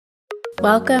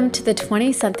Welcome to the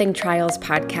 20-something Trials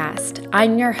podcast.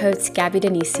 I'm your host, Gabby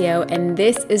Denisio, and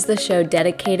this is the show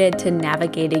dedicated to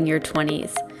navigating your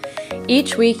 20s.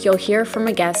 Each week, you'll hear from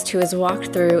a guest who has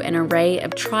walked through an array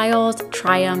of trials,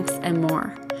 triumphs, and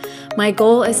more. My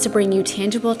goal is to bring you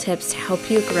tangible tips to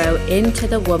help you grow into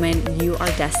the woman you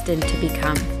are destined to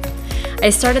become.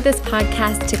 I started this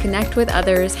podcast to connect with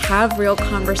others, have real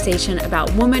conversation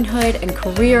about womanhood and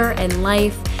career and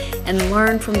life, and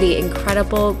learn from the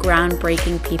incredible,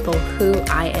 groundbreaking people who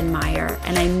I admire,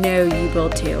 and I know you will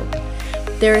too.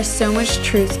 There is so much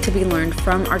truth to be learned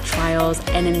from our trials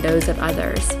and in those of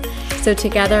others. So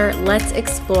together, let's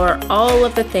explore all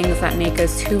of the things that make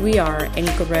us who we are and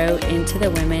grow into the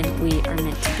women we are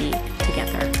meant to be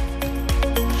together.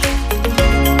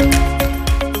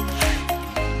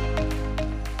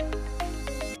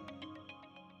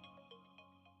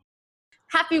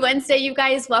 Happy Wednesday, you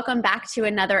guys. Welcome back to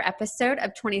another episode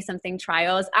of 20-something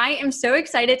Trials. I am so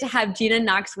excited to have Gina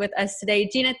Knox with us today.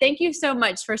 Gina, thank you so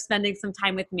much for spending some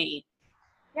time with me.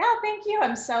 Yeah, thank you.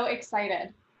 I'm so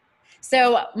excited.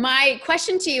 So my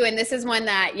question to you, and this is one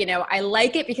that, I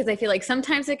like it because I feel like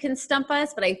sometimes it can stump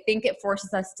us, but I think it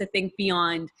forces us to think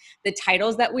beyond the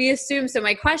titles that we assume. So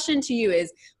my question to you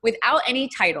is, without any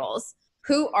titles,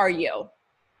 who are you?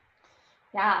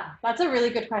 Yeah, that's a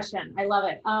really good question. I love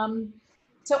it.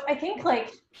 So I think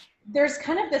there's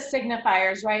kind of the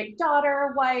signifiers, right?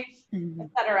 Daughter, wife,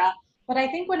 etc. But I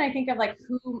think when I think of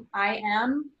who I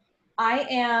am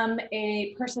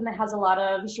a person that has a lot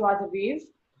of joie de vivre.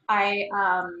 I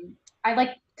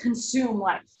like consume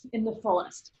life in the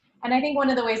fullest. And I think one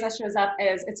of the ways that shows up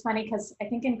is, it's funny because I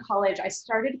think in college I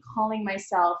started calling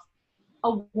myself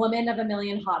a woman of a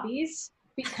million hobbies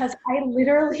because I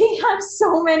literally have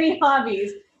so many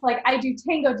hobbies. Like I do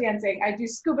tango dancing, I do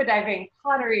scuba diving,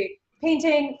 pottery,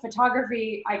 painting,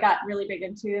 photography. I got really big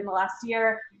into in the last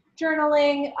year,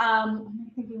 journaling. I'm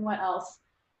thinking what else?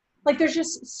 There's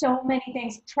just so many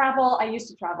things. Travel, I used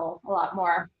to travel a lot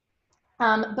more.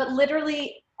 But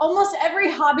literally almost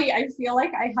every hobby I feel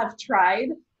like I have tried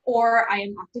or I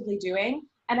am actively doing.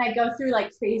 And I go through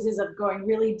phases of going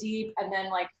really deep and then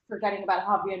forgetting about a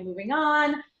hobby and moving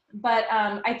on. But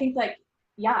I think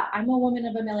yeah, I'm a woman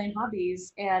of a million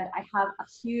hobbies and I have a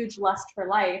huge lust for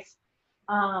life.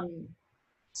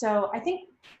 So I think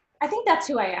that's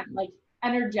who I am,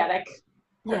 energetic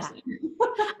person.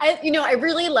 Yeah. I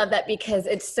really love that because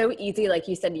it's so easy. Like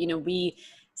you said, we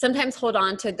sometimes hold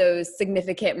on to those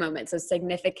significant moments, those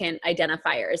significant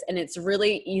identifiers, and it's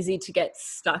really easy to get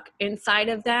stuck inside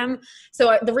of them.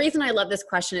 So the reason I love this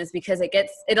question is because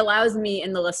it allows me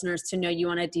and the listeners to know you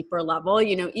on a deeper level,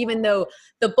 even though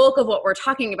the bulk of what we're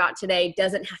talking about today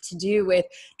doesn't have to do with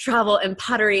travel and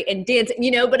pottery and dancing,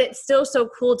 but it's still so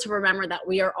cool to remember that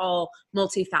we are all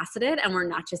multifaceted and we're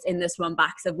not just in this one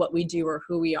box of what we do or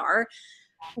who we are.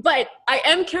 But I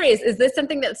am curious, is this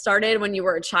something that started when you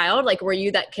were a child? Were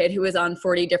you that kid who was on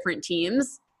 40 different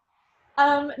teams?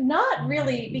 Not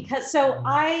really, because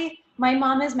my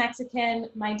mom is Mexican,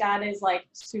 my dad is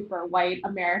super white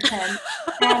American,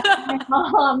 and my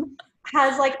mom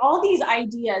has all these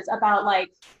ideas about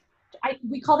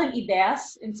we call them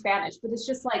ideas in Spanish, but it's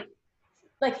just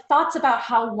thoughts about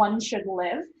how one should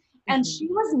live. And she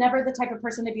was never the type of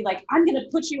person to be I'm going to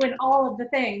put you in all of the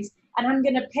things and I'm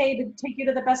going to pay to take you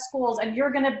to the best schools and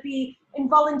you're going to be in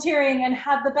volunteering and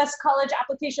have the best college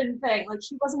application thing.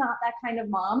 She was not that kind of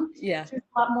mom. Yeah. She was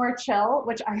a lot more chill,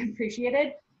 which I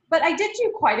appreciated. But I did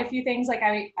do quite a few things.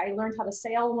 I learned how to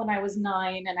sail when I was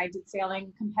 9 and I did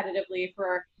sailing competitively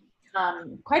for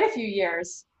quite a few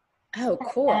years. Oh,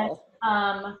 cool.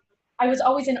 And, I was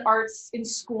always in arts in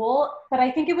school, but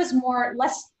I think it was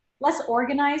less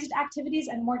organized activities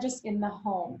and more just in the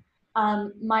home.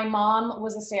 My mom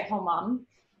was a stay-at-home mom.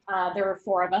 There were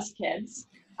 4 of us kids,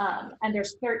 and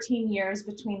there's 13 years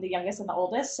between the youngest and the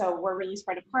oldest, so we're really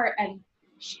spread apart. And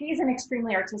she's an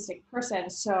extremely artistic person,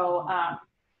 so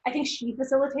I think she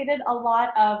facilitated a lot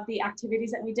of the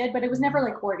activities that we did, but it was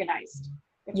never organized.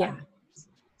 Yeah.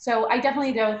 So I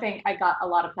definitely don't think I got a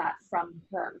lot of that from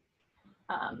her.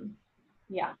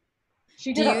 Yeah,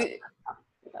 she did.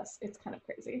 With us. It's kind of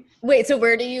crazy. Wait, so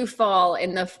where do you fall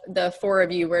in the 4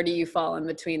 of you? Where do you fall in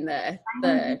between the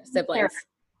siblings?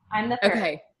 I'm the third.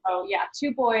 Okay. Oh yeah,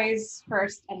 2 boys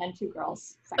first and then 2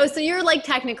 girls second. Oh, so you're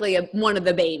technically one of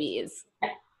the babies.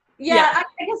 Yeah.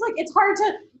 I guess it's hard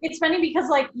to, it's funny because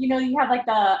you have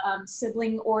the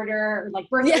sibling order or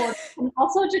birth order and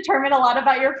also determine a lot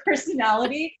about your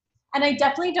personality. And I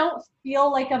definitely don't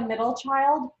feel like a middle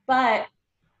child, but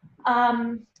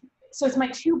so it's my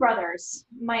 2 brothers.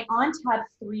 My aunt had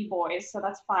 3 boys, so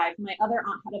that's 5. My other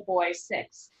aunt had a boy,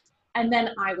 6. and then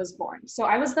I was born. So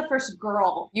I was the first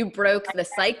girl. You broke the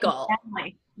cycle.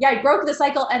 Family. Yeah, I broke the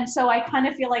cycle. And so I kind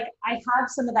of feel like I have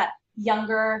some of that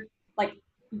younger, like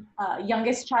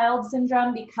youngest child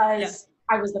syndrome because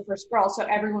I was the first girl. So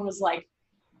everyone was like,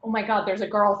 oh my God, there's a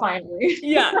girl finally.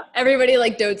 Yeah. Everybody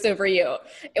like dotes over you.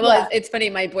 Well, it's funny.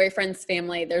 My boyfriend's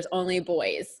family, there's only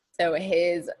boys. So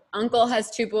his uncle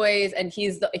has 2 boys and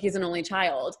he's an only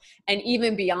child. And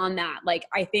even beyond that, like,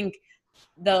 I think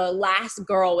the last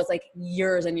girl was like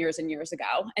years and years and years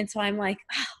ago. And so I'm like,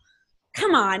 oh,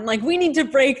 come on, like we need to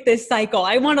break this cycle.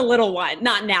 I want a little one,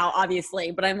 not now,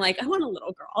 obviously, but I'm like, I want a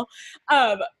little girl.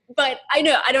 But I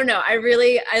don't know.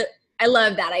 I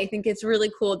love that. I think it's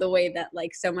really cool the way that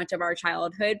like so much of our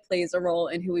childhood plays a role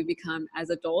in who we become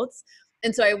as adults.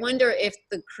 And so I wonder if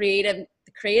the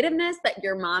creativeness that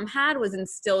your mom had was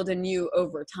instilled in you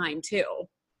over time too.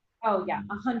 Oh yeah,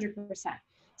 100%.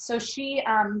 So she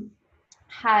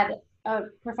had a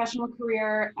professional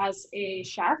career as a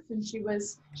chef, and she went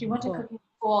to cooking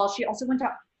school. She also went to,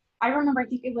 I remember,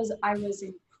 I was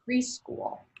in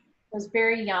preschool. I was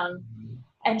very young,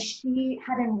 and she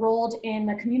had enrolled in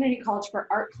the community college for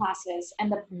art classes,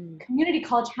 and the community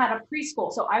college had a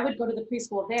preschool. So I would go to the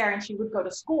preschool there, and she would go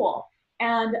to school.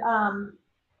 And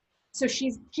so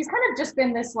she's kind of just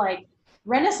been this like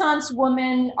Renaissance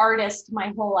woman artist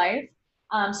my whole life.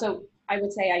 So I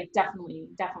would say I definitely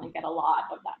get a lot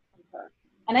of that from her.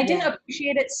 And I didn't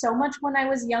appreciate it so much when I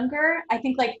was younger. I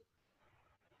think like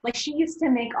she used to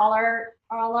make all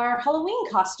our Halloween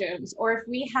costumes, or if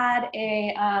we had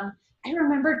I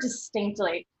remember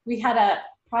distinctly, we had a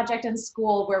project in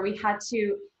school where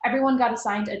everyone got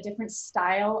assigned a different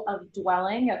style of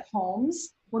dwelling of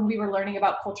homes when we were learning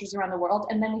about cultures around the world.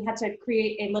 And then we had to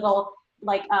create a little,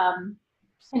 like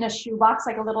in a shoebox,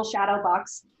 like a little shadow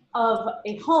box of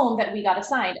a home that we got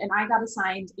assigned. And I got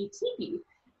assigned a teepee.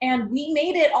 And we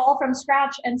made it all from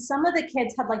scratch. And some of the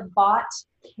kids had like bought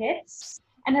kits.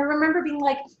 And I remember being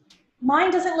like,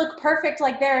 mine doesn't look perfect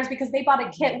like theirs because they bought a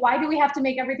kit. Why do we have to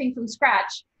make everything from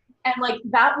scratch? And like,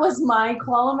 that was my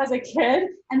qualm as a kid.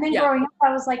 And then growing up,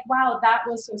 I was like, wow, that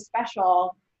was so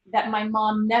special that my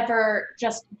mom never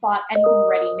just bought anything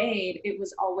ready made. It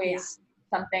was always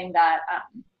something that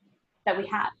we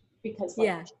had because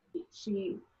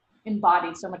she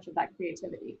embodied so much of that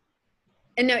creativity.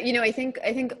 And no, I think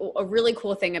a really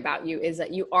cool thing about you is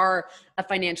that you are a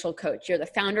financial coach. You're the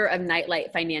founder of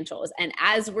Nightlight Financials. And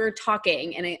as we're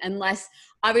talking, and unless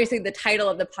obviously the title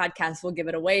of the podcast will give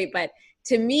it away, but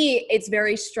to me, it's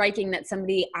very striking that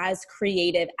somebody as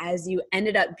creative as you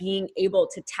ended up being able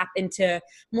to tap into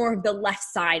more of the left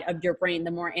side of your brain, the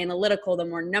more analytical, the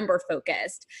more number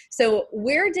focused. So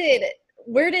where did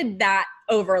that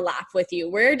overlap with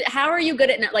you? How are you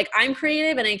good at, like, I'm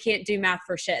creative and I can't do math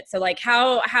for shit. So like,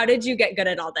 how did you get good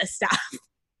at all this stuff?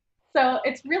 So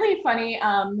it's really funny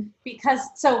because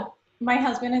my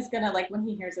husband is going to, like, when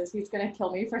he hears this, he's going to kill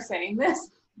me for saying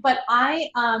this, but I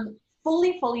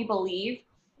fully believe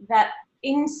that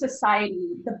in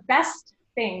society, the best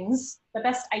things, the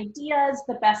best ideas,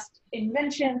 the best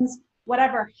inventions,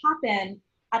 whatever happen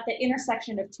at the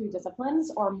intersection of 2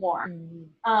 disciplines or more.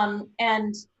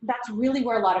 And that's really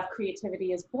where a lot of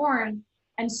creativity is born.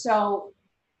 And so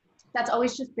that's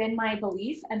always just been my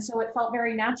belief. And so it felt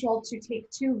very natural to take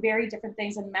 2 very different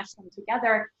things and mesh them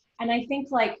together. And I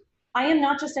think like, I am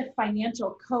not just a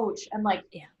financial coach, and like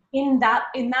in that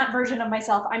version of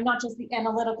myself, I'm not just the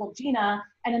analytical Gina,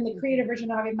 and in the creative version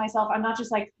of myself, I'm not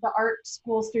just like the art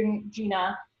school student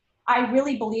Gina. I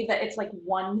really believe that it's like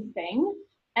one thing.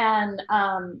 And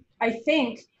I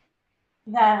think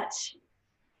that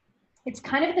it's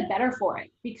kind of the better for it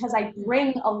because I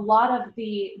bring a lot of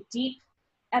the deep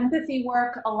empathy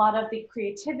work, a lot of the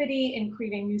creativity in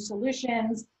creating new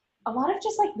solutions, a lot of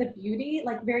just like the beauty,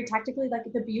 like very tactically, like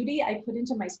the beauty I put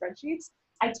into my spreadsheets.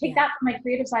 I take that from my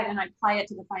creative side and I apply it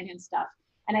to the finance stuff.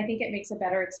 And I think it makes a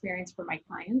better experience for my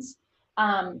clients.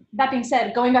 That being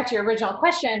said, going back to your original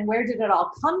question, where did it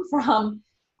all come from?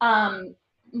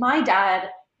 My dad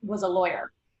was a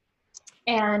lawyer.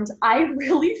 And I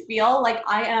really feel like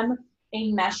I am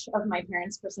a mesh of my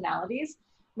parents' personalities.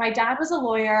 My dad was a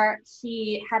lawyer.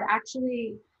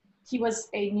 He was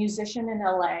a musician in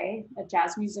LA, a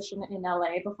jazz musician in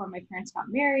LA before my parents got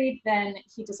married. Then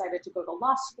he decided to go to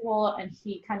law school, and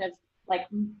he kind of like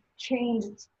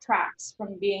changed tracks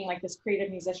from being like this creative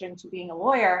musician to being a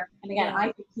lawyer. And again, I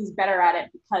think he's better at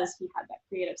it because he had that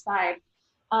creative side.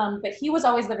 But he was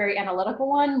always the very analytical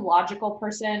one, logical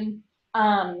person.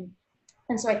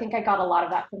 And so I think I got a lot of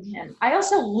that from him. I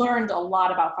also learned a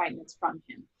lot about finance from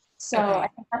him. So I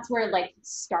think that's where it like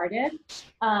started.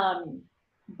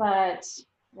 But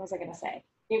what was I going to say?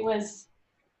 It was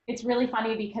it's really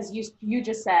funny because you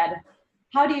just said,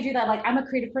 how do you do that? Like, I'm a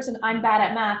creative person. I'm bad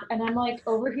at math. And I'm like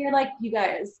over here, like, you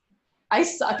guys, I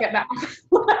suck at math.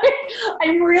 Like,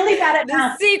 I'm really bad at The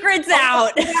math. secret's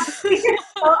out. The secret's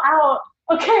so out.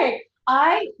 Okay.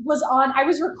 I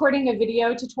was recording a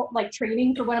video to like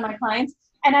training for one of my clients.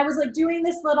 And I was like doing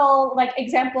this little like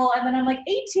example. And then I'm like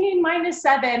 18 minus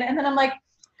 7. And then I'm like,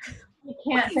 I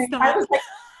can't think.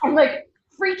 I'm like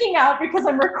freaking out because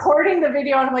I'm recording the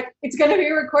video and I'm like, it's going to be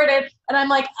recorded. And I'm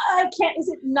like, I can't, is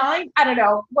it 9? I don't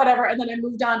know, whatever. And then I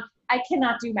moved on. I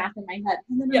cannot do math in my head.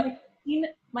 And then I'm like, 18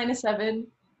 minus 7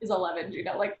 is 11,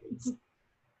 Gina. Like,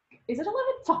 is it 11?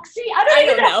 Foxy? I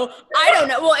don't know. I don't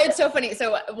know. Well, it's so funny.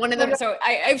 So one of them,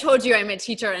 I've told you I'm a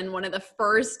teacher, and one of the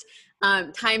first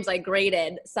times I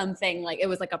graded something, like it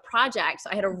was like a project. So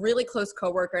I had a really close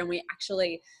coworker, and we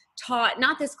actually taught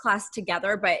not this class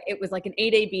together, but it was like an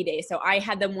A-day, B-day. So I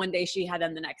had them one day, she had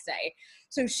them the next day.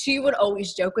 So she would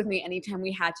always joke with me anytime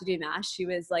we had to do math. She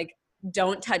was like,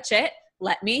 don't touch it.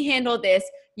 Let me handle this.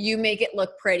 You make it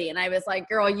look pretty. And I was like,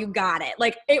 girl, you got it.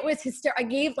 Like, it was hysterical. I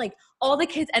gave, like, all the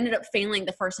kids ended up failing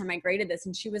the first time I graded this.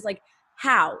 And she was like,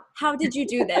 how did you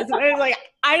do this? And I was like,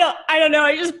 I don't know.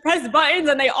 I just pressed buttons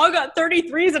and they all got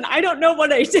 33s and I don't know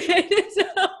what I did.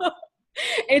 So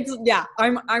it's, yeah,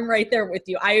 I'm right there with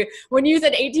you. When you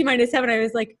said 18 minus 7, I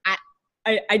was like,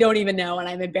 I don't even know. And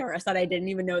I'm embarrassed that I didn't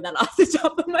even know that off the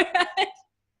top of my head.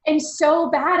 I'm so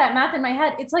bad at math in my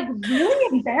head. It's like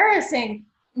really embarrassing.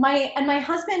 My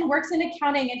husband works in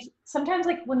accounting, and sometimes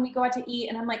like when we go out to eat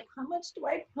and I'm like, how much do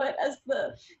I put as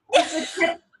the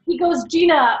tip? He goes,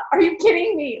 Gina, are you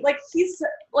kidding me? Like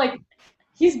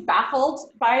he's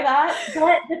baffled by that.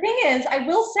 But the thing is, I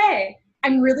will say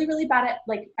I'm really, really bad at,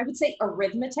 like, I would say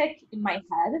arithmetic in my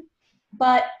head,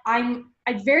 but I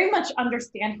very much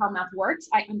understand how math works.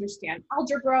 I understand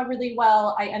algebra really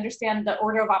well. I understand the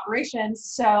order of operations.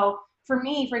 So for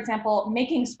me, for example,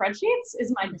 making spreadsheets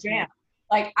is my jam.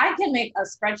 Like, I can make a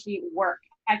spreadsheet work.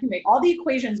 I can make all the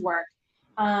equations work,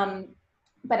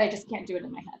 but I just can't do it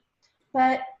in my head.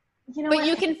 But you know, but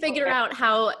you can figure out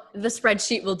how the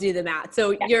spreadsheet will do the math.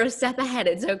 So you're a step ahead.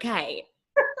 It's okay.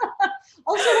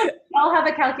 Also, I'll have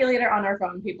a calculator on our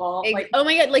phone, people. Like, oh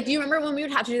my God. Like, do you remember when we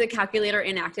would have to do the calculator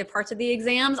inactive parts of the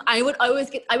exams? I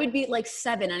would be like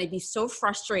 7 and I'd be so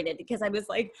frustrated because I was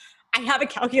like, I have a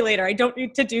calculator. I don't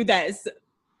need to do this.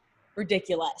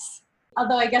 Ridiculous.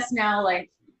 Although I guess now, like,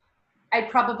 I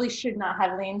probably should not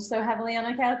have leaned so heavily on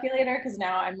a calculator because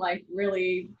now I'm like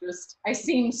really just, I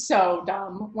seem so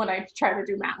dumb when I try to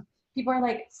do math. People are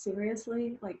like,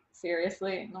 seriously? Like,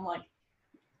 seriously? And I'm like,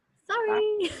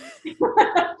 sorry.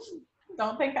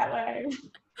 Don't think that way.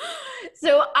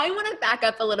 So I want to back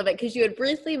up a little bit because you had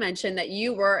briefly mentioned that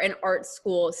you were an art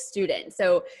school student.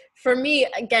 So for me,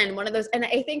 again, one of those, and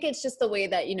I think it's just the way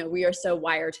that, you know, we are so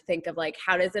wired to think of like,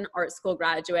 how does an art school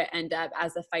graduate end up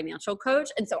as a financial coach?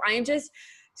 And so I am just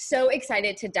so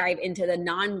excited to dive into the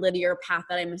non-linear path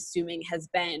that I'm assuming has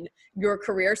been your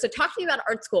career. So talk to me about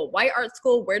art school. Why art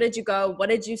school? Where did you go? What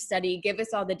did you study? Give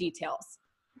us all the details.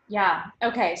 Yeah.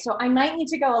 Okay. So I might need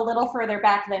to go a little further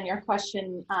back than your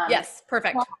question. Yes.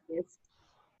 Perfect.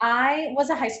 I was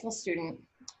a high school student.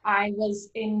 I was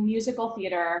in musical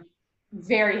theater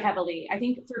very heavily. I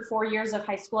think through 4 years of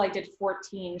high school, I did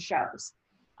 14 shows.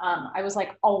 I was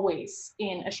like always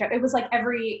in a show. It was like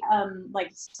every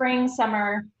like spring,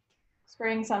 summer,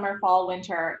 fall,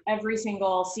 winter, every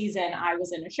single season I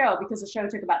was in a show because the show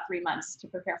took about 3 months to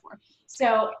prepare for.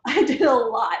 So I did a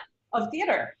lot of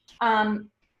theater.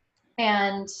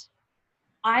 And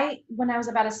when I was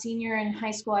about a senior in high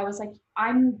school, I was like,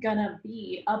 I'm gonna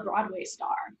be a Broadway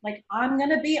star. Like, I'm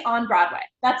gonna be on Broadway.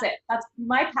 That's it. That's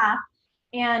my path.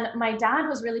 And my dad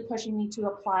was really pushing me to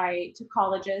apply to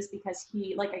colleges because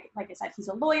he, like I said, he's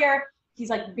a lawyer. He's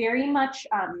like very much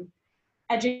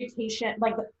education,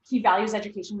 like he values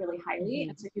education really highly.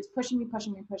 And so he was pushing me.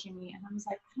 And I was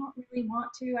like, I don't really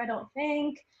want to, I don't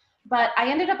think. But I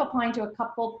ended up applying to a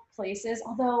couple places,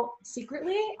 although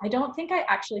secretly, I don't think I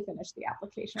actually finished the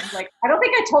applications. Like, I don't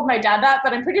think I told my dad that,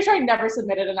 but I'm pretty sure I never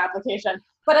submitted an application.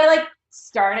 But I like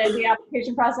started the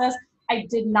application process. I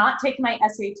did not take my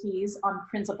SATs on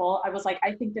principle. I was like,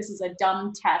 I think this is a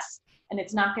dumb test and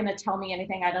it's not going to tell me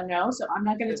anything I don't know. So I'm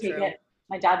not going to take it.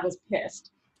 My dad was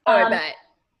pissed. Oh, I bet.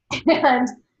 And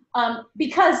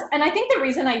and I think the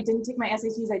reason I didn't take my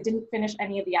SATs, I didn't finish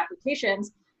any of the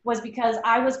applications, was because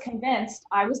I was convinced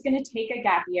I was going to take a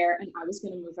gap year and I was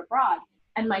going to move abroad.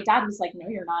 And my dad was like, no,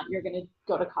 you're not. You're going to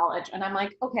go to college. And I'm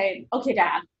like, okay,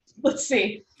 Dad, let's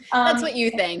see. That's what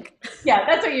you think. Yeah,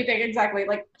 that's what you think. Exactly.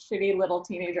 Like, shitty little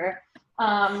teenager.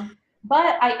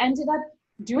 But I ended up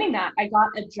doing that. I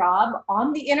got a job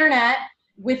on the internet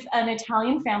with an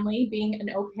Italian family being an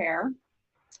au pair,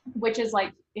 which is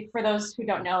like, if for those who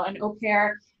don't know, an au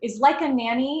pair is like a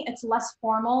nanny. It's less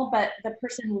formal, but the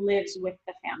person lives with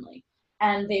the family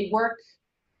and they work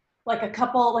like a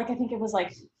couple, like I think it was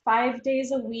like 5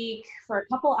 days a week for a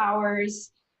couple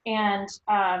hours, and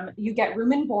you get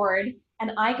room and board.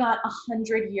 And I got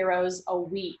 €100 a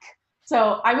week.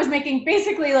 So I was making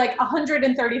basically like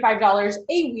 $135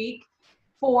 a week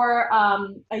for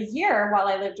a year while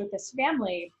I lived with this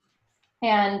family.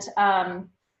 And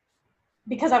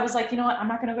because I was like, you know what, I'm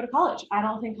not going to go to college. I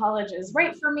don't think college is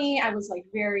right for me. I was like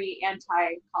very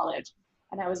anti-college,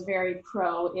 and I was very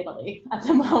pro-Italy at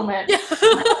the moment.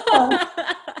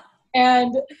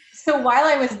 And so while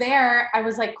I was there, I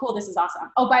was like, cool, this is awesome.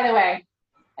 Oh, by the way,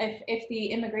 if the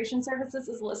immigration services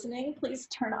is listening, please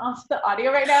turn off the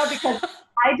audio right now, because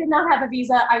I did not have a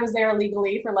visa. I was there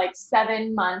illegally for like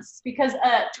 7 months, because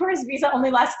a tourist visa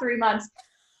only lasts 3 months.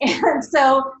 And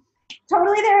so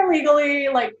totally there illegally,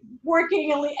 like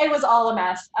working, it was all a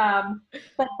mess.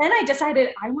 But then I decided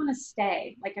I want to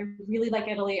stay. Like, I really like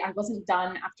Italy. I wasn't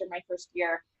done after my first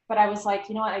year, but I was like,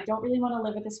 you know what? I don't really want to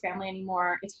live with this family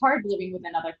anymore. It's hard living with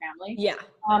another family. Yeah.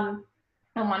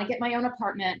 I want to get my own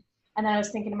apartment. And then I was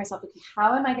thinking to myself, okay,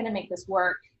 how am I going to make this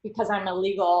work? Because I'm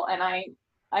illegal and I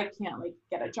can't like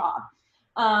get a job.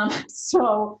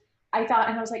 So I thought,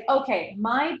 and I was like, okay,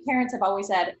 my parents have always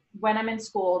said when I'm in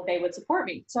school, they would support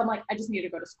me. So I'm like, I just need to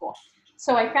go to school.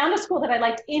 So I found a school that I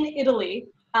liked in Italy.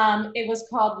 It was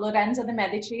called Lorenzo de'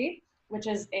 Medici, which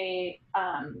is a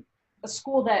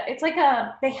school that it's like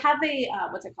they have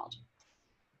what's it called?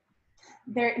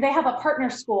 They have a partner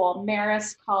school,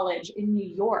 Marist College in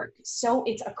New York. So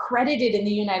it's accredited in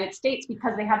the United States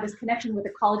because they have this connection with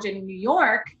a college in New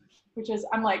York, which is,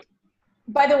 I'm like,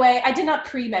 by the way, I did not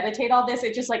premeditate all this.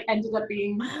 It just like ended up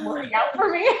being working out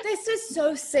for me. This is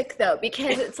so sick though,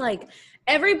 because it's like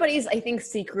everybody's, I think,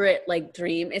 secret like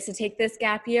dream is to take this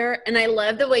gap year. And I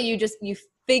love the way you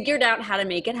figured out how to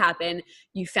make it happen.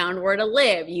 You found where to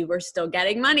live. You were still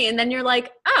getting money. And then you're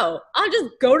like, oh, I'll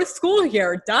just go to school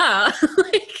here. Duh.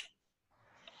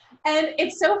 And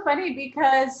it's so funny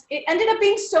because it ended up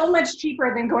being so much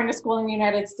cheaper than going to school in the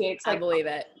United States. Like, I believe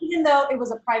it. Even though it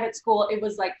was a private school, it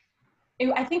was like,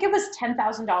 I think it was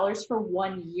 $10,000 for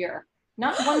 1 year,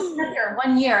 not 1 semester,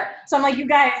 1 year. So I'm like, you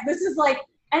guys, this is like,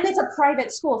 and it's a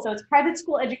private school. So it's private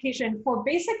school education for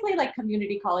basically like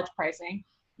community college pricing.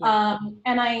 Yeah.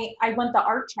 And I went the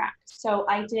art track. So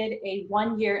I did a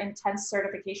 1-year intense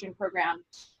certification program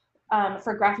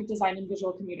for graphic design and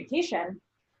visual communication.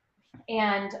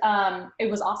 And it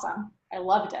was awesome. I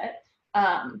loved it.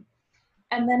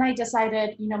 And then I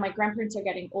decided, you know, my grandparents are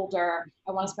getting older.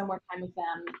 I want to spend more time with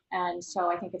them. And so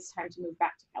I think it's time to move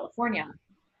back to California.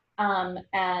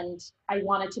 And I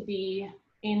wanted to be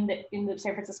in the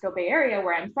San Francisco Bay Area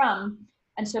where I'm from.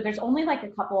 And so there's only like a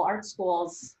couple art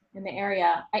schools in the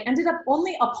area. I ended up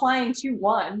only applying to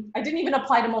one. I didn't even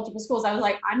apply to multiple schools. I was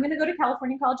like, I'm going to go to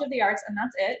California College of the Arts, and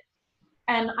that's it.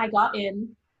 And I got in.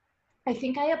 I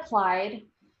think I applied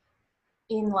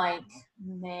in like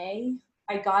May.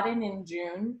 I got in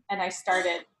June, and I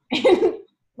started in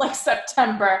like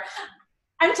September.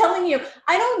 I'm telling you,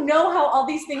 I don't know how all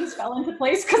these things fell into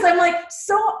place, because I'm like,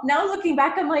 so now looking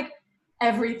back, I'm like,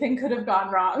 everything could have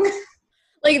gone wrong.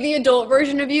 Like the adult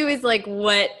version of you is like,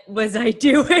 what was I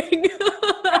doing?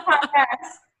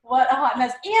 What a hot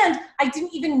mess. And I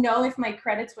didn't even know if my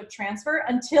credits would transfer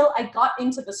until I got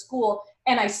into the school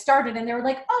and I started, and they were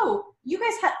like, oh, you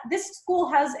guys this school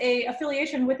has a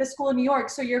affiliation with the school in New York,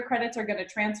 so your credits are going to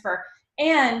transfer.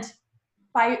 And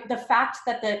by the fact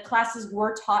that the classes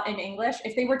were taught in English,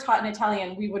 if they were taught in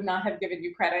Italian, we would not have given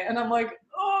you credit. And I'm like,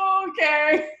 oh,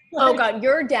 okay. Oh God,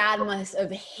 your dad must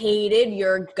have hated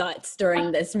your guts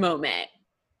during this moment.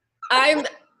 I'm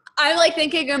like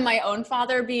thinking of my own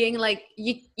father being like,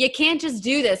 you can't just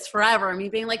do this forever. And me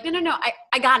being like, no,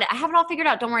 I got it. I have it all figured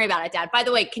out. Don't worry about it, Dad. By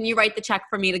the way, can you write the check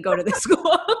for me to go to this school?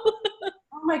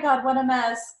 Oh my God, what a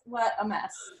mess. What a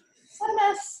mess. What a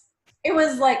mess. It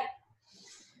was like,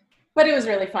 but it was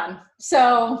really fun.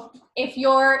 So if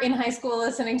you're in high school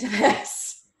listening to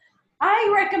this,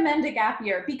 I recommend a gap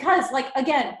year, because like,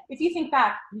 again, if you think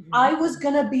back, I was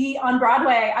going to be on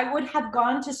Broadway. I would have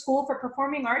gone to school for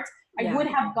performing arts. I would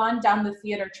have gone down the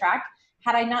theater track.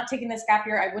 Had I not taken this gap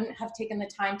year, I wouldn't have taken the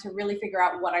time to really figure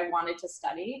out what I wanted to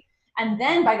study. And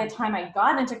then by the time I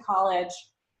got into college,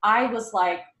 I was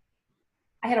like,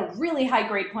 I had a really high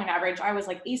grade point average. I was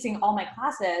like acing all my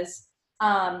classes,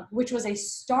 which was a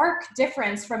stark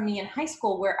difference from me in high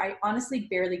school, where I honestly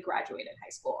barely graduated high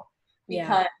school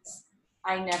because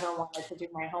I never wanted to do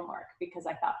my homework because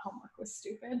I thought homework was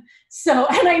stupid. So,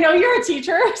 and I know you're a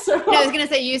teacher, so. Yeah, I was going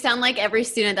to say, you sound like every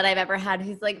student that I've ever had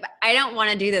who's like, I don't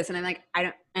want to do this. And I'm like,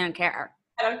 I don't care.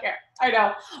 I don't care. I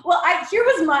know. Well,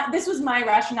 this was my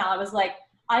rationale. I was like,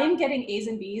 I am getting A's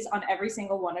and B's on every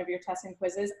single one of your tests and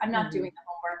quizzes. I'm not doing the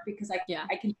homework because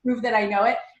I can prove that I know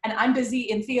it, and I'm busy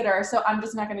in theater, so I'm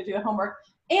just not going to do the homework.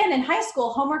 And in high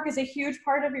school, homework is a huge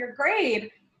part of your grade.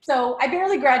 So I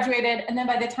barely graduated, and then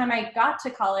by the time I got to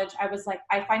college, I was like,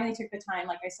 I finally took the time,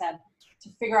 like I said, to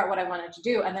figure out what I wanted to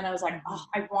do. And then I was like, oh,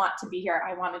 I want to be here.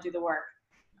 I want to do the work.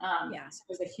 So it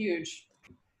was a huge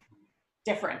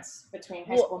difference between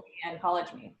high school me and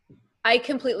college me. I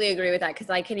completely agree with that, because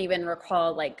I can even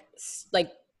recall like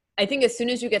I think as soon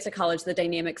as you get to college, the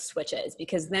dynamic switches,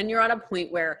 because then you're at a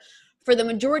point where for the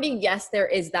majority, yes, there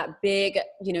is that big,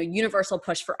 universal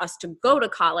push for us to go to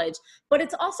college, but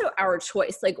it's also our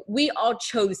choice. Like, we all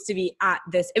chose to be at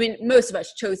this. I mean, most of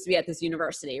us chose to be at this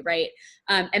university, right?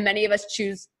 And many of us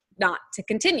choose not to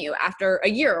continue after a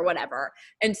year or whatever.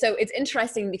 And so it's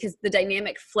interesting because the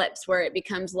dynamic flips, where it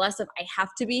becomes less of I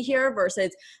have to be here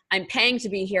versus I'm paying to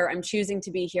be here, I'm choosing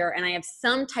to be here, and I have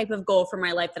some type of goal for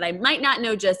my life that I might not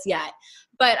know just yet.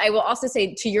 But I will also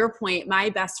say, to your point,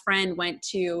 my best friend went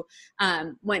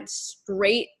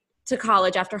straight to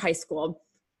college after high school,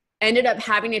 ended up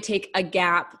having to take a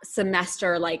gap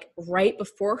semester, like right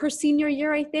before her senior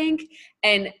year, I think.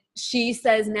 And she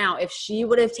says now, if she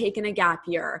would have taken a gap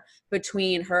year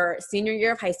between her senior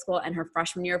year of high school and her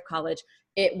freshman year of college,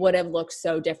 it would have looked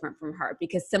so different from her,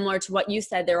 because similar to what you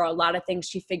said, there are a lot of things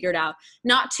she figured out,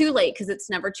 not too late, because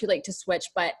it's never too late to switch,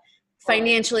 but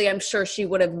financially, I'm sure she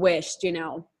would have wished,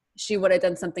 she would have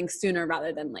done something sooner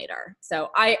rather than later. So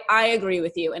I agree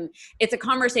with you. And it's a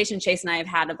conversation Chase and I have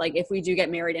had of like, if we do get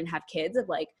married and have kids, of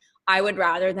like, I would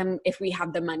rather them, if we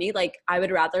have the money, like I would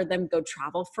rather them go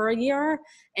travel for a year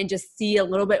and just see a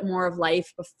little bit more of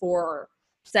life before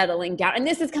settling down. And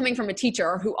this is coming from a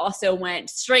teacher who also went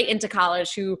straight into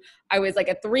college, who I was like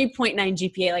a 3.9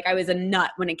 GPA. Like, I was a nut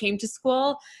when it came to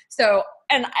school. So,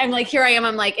 and I'm like, here I am,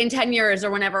 I'm like, in 10 years or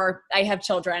whenever I have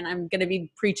children, I'm going to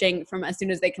be preaching from as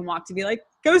soon as they can walk to be like,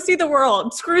 go see the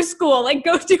world, screw school, like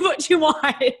go do what you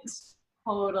want.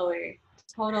 Totally.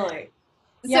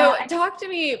 So talk to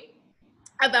me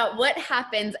about what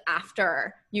happens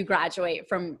after you graduate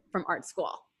from art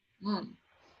school.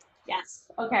 Yes.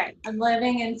 Okay. I'm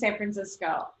living in San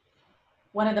Francisco,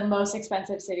 one of the most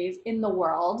expensive cities in the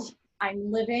world.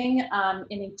 I'm living in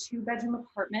a 2-bedroom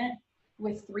apartment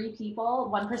with 3 people.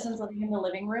 One person's living in the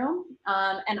living room,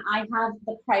 and I have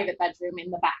the private bedroom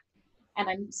in the back. And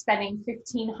I'm spending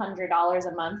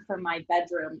 $1,500 a month for my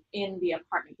bedroom in the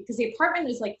apartment, because the apartment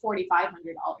is like $4,500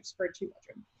 for a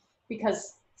 2-bedroom,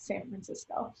 because San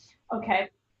Francisco. Okay.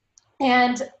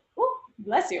 And, oh,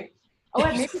 bless you. Oh,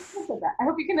 I maybe said that. I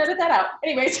hope you can edit that out.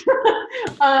 Anyways,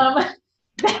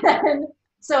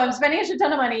 so I'm spending a shit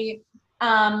ton of money.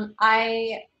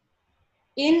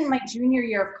 In my junior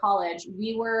year of college,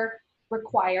 we were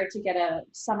required to get a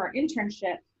summer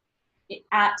internship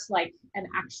at like an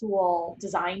actual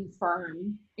design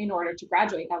firm in order to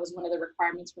graduate. That was one of the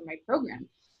requirements for my program.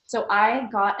 So I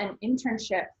got an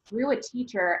internship through a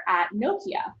teacher at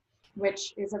Nokia,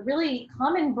 which is a really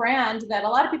common brand that a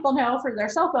lot of people know for their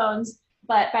cell phones.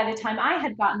 But by the time I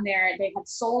had gotten there, they had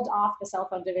sold off the cell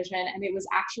phone division, and it was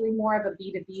actually more of a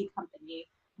B2B company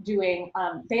doing,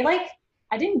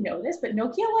 I didn't know this, but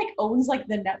Nokia owns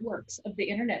the networks of the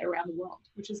internet around the world,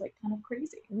 which is kind of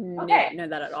crazy. Okay. I didn't know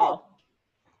that at all.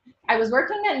 I was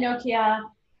working at Nokia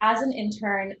as an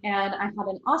intern, and I had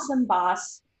an awesome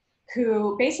boss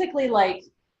who basically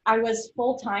I was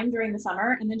full-time during the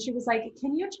summer, and then she was like,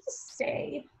 can you just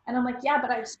stay? And I'm like, yeah,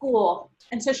 but I have school.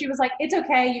 And so she was like, it's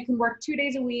okay, you can work 2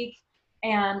 days a week,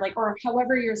 and or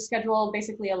however your schedule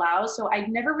basically allows. So I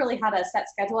never really had a set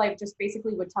schedule. I just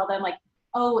basically would tell them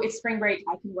oh, it's spring break,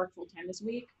 I can work full-time this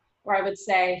week. Or I would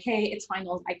say, hey, it's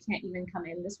finals, I can't even come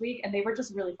in this week. And they were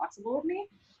just really flexible with me.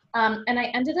 And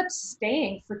I ended up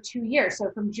staying for 2 years.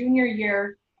 So from junior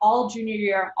year, all of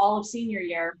senior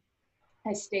year,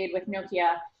 I stayed with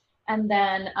Nokia. And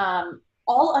then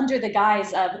all under the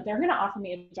guise of, they're gonna offer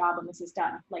me a job when this is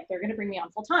done. They're gonna bring me on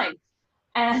full time.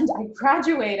 And I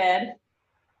graduated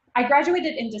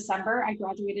in December. I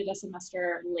graduated a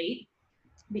semester late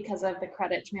because of the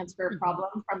credit transfer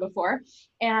problem from before.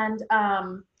 And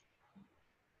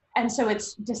so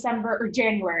it's December or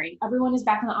January. Everyone is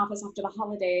back in the office after the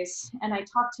holidays. And I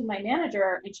talked to my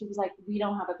manager, and she was like, we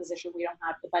don't have a position, we don't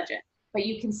have the budget, but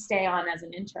you can stay on as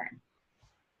an intern.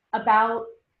 About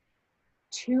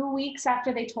 2 weeks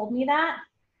after they told me that,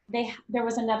 there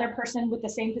was another person with the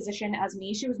same position as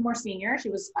me. She was more senior. She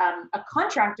was a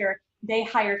contractor. They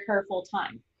hired her full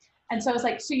time. And so I was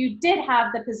like, so you did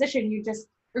have the position, you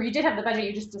did have the budget,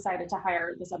 you just decided to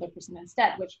hire this other person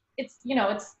instead, which it's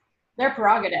their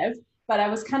prerogative. But I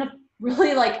was kind of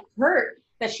really like hurt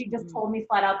that she just told me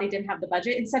flat out they didn't have the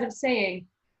budget, instead of saying,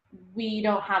 we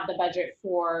don't have the budget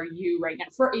for you right now,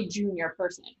 for a junior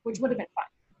person, which would have been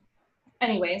fine.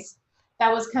 Anyways,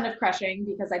 that was kind of crushing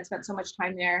because I'd spent so much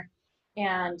time there,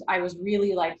 and I was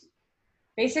really like,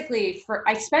 basically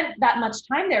I spent that much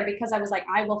time there because I was like,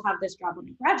 I will have this job when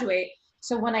I graduate.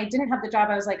 So when I didn't have the job,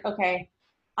 I was like, okay,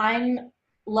 I'm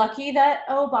lucky that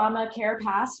Obamacare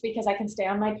passed because I can stay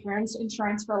on my parents'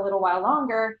 insurance for a little while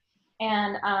longer.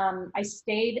 And I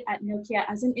stayed at Nokia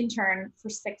as an intern for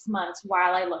 6 months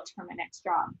while I looked for my next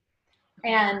job.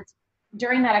 And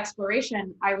during that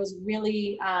exploration, I was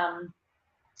really,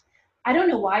 I don't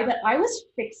know why, but I was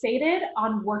fixated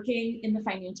on working in the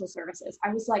financial services.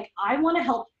 I was like, I want to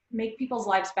help make people's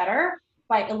lives better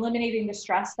by eliminating the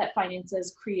stress that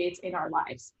finances creates in our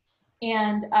lives.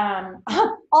 And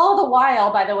all the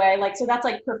while, by the way, like, so that's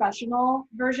like professional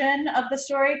version of the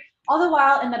story. All the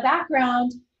while in the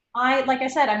background, like I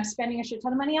said, I'm spending a shit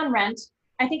ton of money on rent.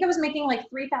 I think I was making like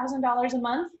 $3,000 a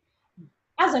month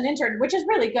as an intern, which is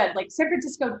really good. Like San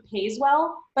Francisco pays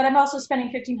well, but I'm also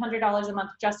spending $1,500 a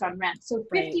month just on rent. So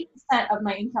 50% of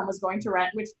my income was going to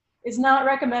rent, which is not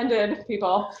recommended,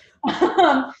 people,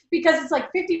 because it's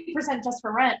like 50% just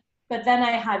for rent. But then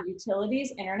I had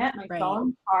utilities, internet, my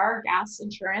phone, car, gas,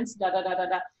 insurance,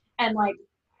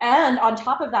 And on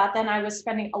top of that, then I was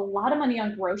spending a lot of money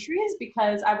on groceries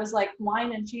because I was like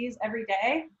wine and cheese every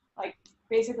day, like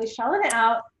basically shelling it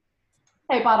out.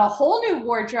 I bought a whole new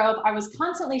wardrobe. I was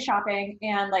constantly shopping,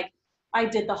 and like I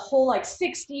did the whole like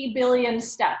 60 billion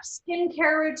steps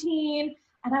skincare routine.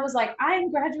 And I was like, I'm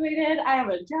graduated, I have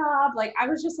a job. Like I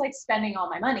was just like spending all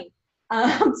my money.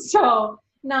 So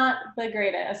not the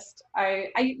greatest.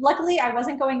 I luckily I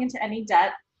wasn't going into any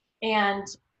debt, and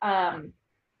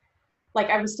like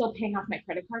I was still paying off my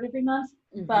credit card every month,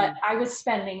 but I was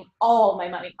spending all my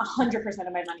money. 100%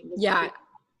 of my money was free.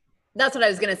 That's what I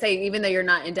was going to say. Even though you're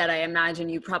not in debt, I imagine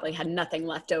you probably had nothing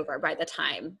left over by the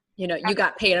time, you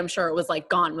got paid. I'm sure it was like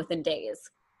gone within days.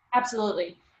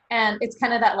 Absolutely. And it's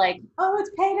kind of that like, oh, it's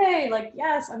payday. Like,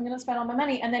 yes, I'm going to spend all my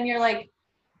money. And then you're like,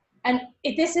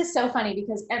 this is so funny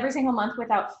because every single month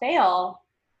without fail,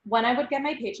 when I would get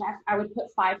my paycheck, I would put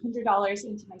 $500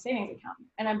 into my savings account.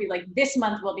 And I'd be like, this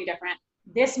month will be different.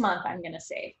 This month I'm going to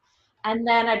save. And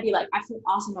then I'd be like, I feel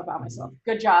awesome about myself.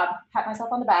 Good job. Pat myself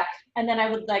on the back. And then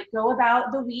I would like go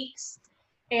about the weeks.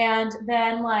 And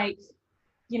then like,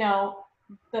 the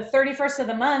 31st of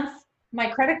the month, my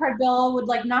credit card bill would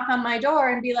like knock on my door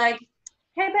and be like,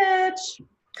 hey bitch,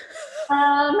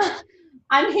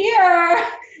 I'm here.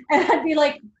 And I'd be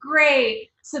like, great.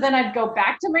 So then I'd go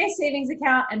back to my savings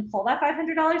account and pull that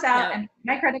 $500 out and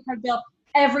my credit card bill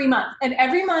every month. And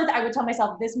every month I would tell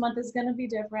myself, this month is going to be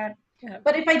different. Yeah.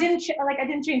 But if I didn't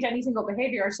change any single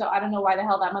behavior, so I don't know why the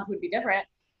hell that month would be different.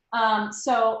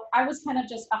 So I was kind of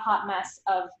just a hot mess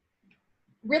of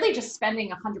really just spending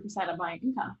 100% of my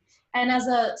income. And as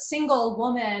a single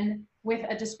woman with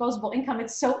a disposable income,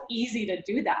 it's so easy to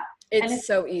do that. It's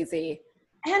so easy.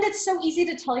 And it's so easy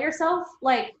to tell yourself,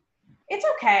 like, it's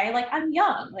okay. Like, I'm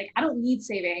young. Like, I don't need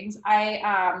savings. I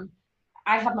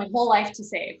have my whole life to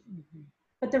save. Mm-hmm.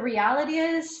 But the reality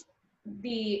is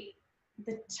the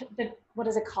what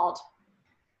is it called?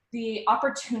 The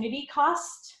opportunity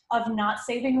cost of not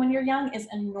saving when you're young is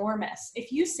enormous.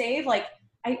 If you save, like,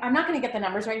 I'm not going to get the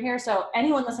numbers right here, so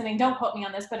anyone listening, don't quote me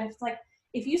on this, but it's like,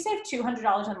 if you save $200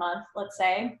 a month, let's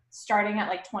say, starting at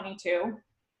like 22,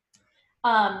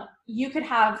 you could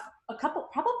have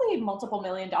probably multiple $1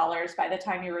 million by the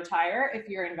time you retire if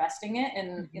you're investing it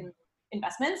in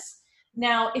investments.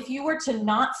 Now, if you were to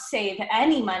not save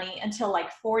any money until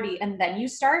like 40 and then you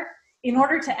start, in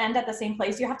order to end at the same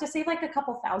place, you have to save like a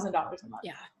couple $1,000 a month.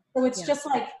 Yeah. So it's just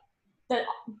like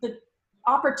the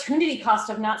opportunity cost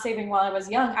of not saving while I was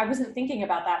young. I wasn't thinking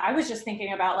about that. I was just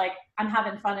thinking about like, I'm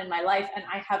having fun in my life and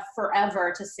I have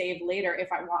forever to save later if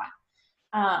I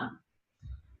want.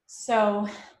 So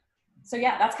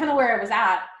yeah, that's kind of where I was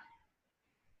at.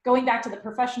 Going back to the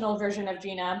professional version of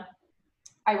Gina,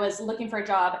 I was looking for a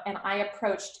job and I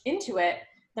approached Intuit,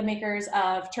 the makers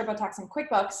of TurboTax and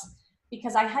QuickBooks,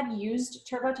 because I had used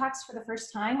TurboTax for the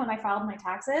first time when I filed my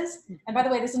taxes. And by the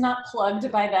way, this is not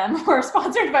plugged by them or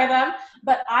sponsored by them,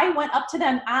 but I went up to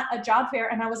them at a job fair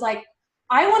and I was like,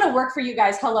 I want to work for you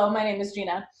guys. Hello, my name is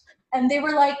Gina. And they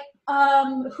were like,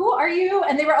 who are you?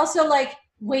 And they were also like,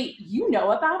 wait, you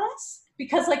know about us?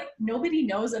 because like nobody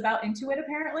knows about Intuit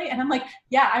apparently. And I'm like,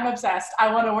 yeah, I'm obsessed.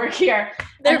 I want to work here.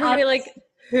 They're going to be like,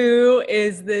 who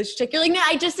is this chick? You're like, no,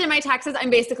 I just did my taxes. I'm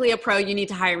basically a pro. You need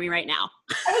to hire me right now.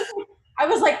 I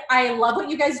was like, I love what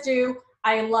you guys do.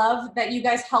 I love that you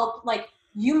guys help. Like,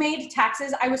 you made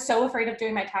taxes. I was so afraid of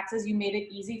doing my taxes. You made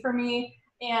it easy for me.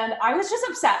 And I was just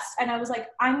obsessed. And I was like,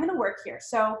 I'm going to work here.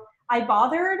 So I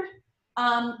bothered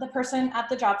the person at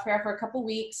the job fair for a couple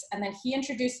weeks. And then he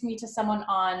introduced me to someone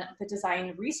on the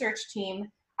design research team.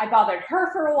 I bothered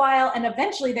her for a while. And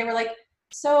eventually they were like,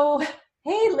 so,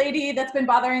 hey, lady that's been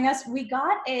bothering us, we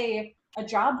got a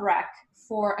job rec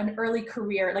for an early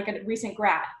career, like a recent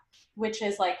grad, which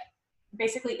is like,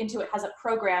 basically Intuit has a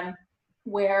program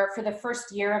where for the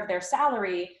first year of their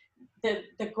salary, the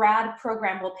grad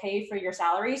program will pay for your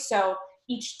salary. So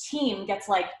each team gets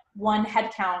like one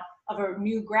headcount of a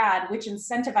new grad, which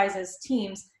incentivizes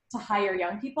teams to hire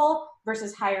young people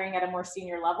versus hiring at a more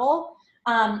senior level.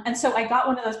 And so I got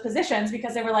one of those positions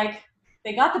because they were like,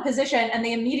 they got the position and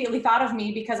they immediately thought of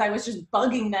me because I was just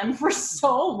bugging them for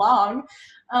so long.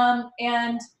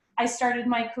 And I started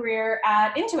my career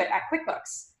at Intuit at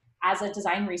QuickBooks as a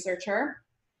design researcher,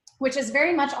 which is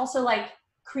very much also like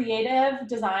creative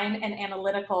design and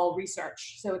analytical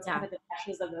research. So it's kind of the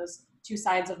meshes of those two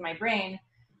sides of my brain.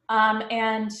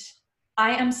 And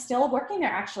I am still working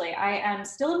there, actually. I am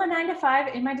still in my 9 to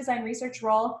 5 in my design research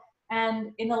role.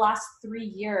 And in the last 3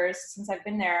 years since I've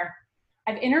been there,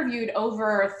 I've interviewed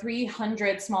over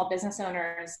 300 small business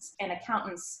owners and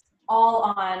accountants,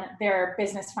 all on their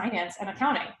business finance and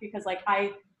accounting, because like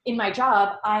in my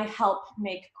job, I help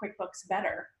make QuickBooks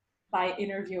better by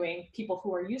interviewing people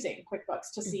who are using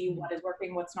QuickBooks to see what is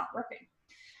working, what's not working.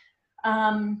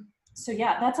 So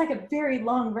yeah, that's like a very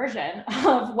long version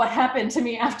of what happened to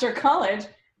me after college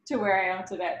to where I am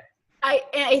today.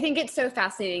 I think it's so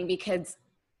fascinating because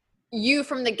you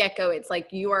from the get-go, it's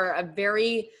like you are a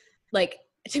very like,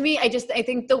 to me, I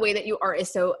think the way that you are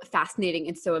is so fascinating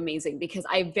and so amazing because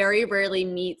I very rarely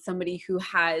meet somebody who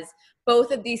has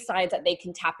both of these sides that they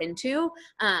can tap into.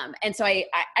 And so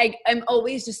I'm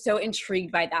always just so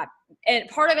intrigued by that. And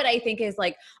part of it I think is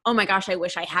like, oh my gosh, I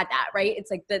wish I had that, right?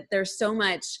 It's like that there's so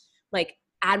much like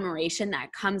admiration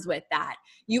that comes with that.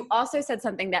 You also said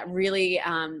something that really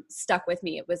stuck with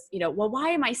me. It was, well, why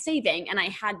am I saving? And I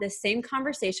had this same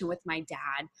conversation with my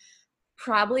dad,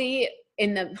 probably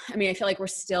I feel like we're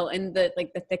still in the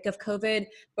thick of COVID,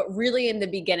 but really in the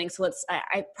beginning. So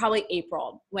I probably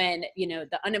April when,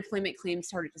 the unemployment claims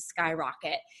started to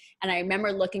skyrocket. And I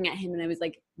remember looking at him and I was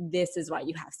like, this is why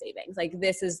you have savings. Like,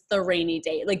 this is the rainy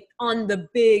day, like on the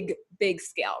big, big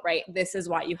scale, right? This is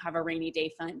why you have a rainy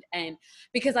day fund. And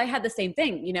because I had the same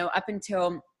thing, up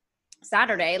until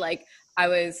Saturday, like I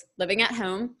was living at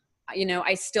home,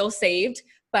 I still saved,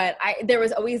 but there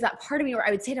was always that part of me where I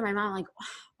would say to my mom, like,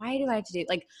 why do I have to do it?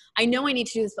 Like, I know I need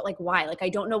to do this, but like, why? Like, I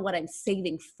don't know what I'm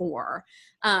saving for.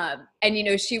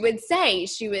 And, she would say,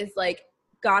 she was like,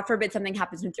 God forbid something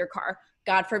happens with your car.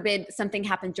 God forbid something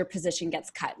happens, your position gets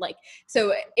cut. Like,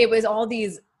 so it was all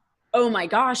these, oh my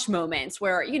gosh, moments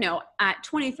where, at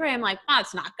 23, I'm like,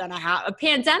 that's not going to happen. A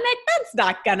pandemic, that's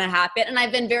not going to happen. And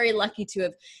I've been very lucky to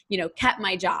have, kept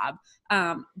my job.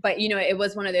 But it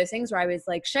was one of those things where I was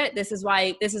like, shit, this is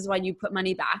why you put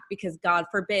money back, because God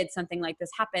forbid something like this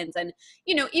happens. And,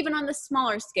 even on the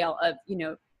smaller scale of,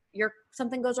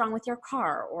 something goes wrong with your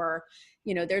car or,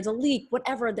 there's a leak,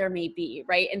 whatever there may be.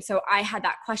 Right. And so I had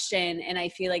that question, and I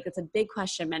feel like it's a big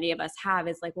question many of us have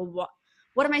is like, well,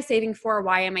 what am I saving for?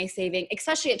 Why am I saving?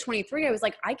 Especially at 23, I was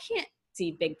like, I can't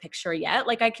see big picture yet.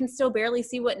 Like, I can still barely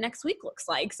see what next week looks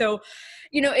like. So,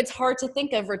 it's hard to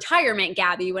think of retirement,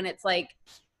 Gabby, when it's like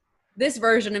this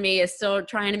version of me is still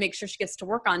trying to make sure she gets to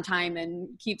work on time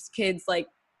and keeps kids like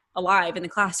alive in the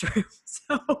classroom.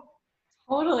 So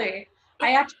totally. I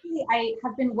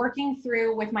have been working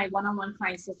through with my one-on-one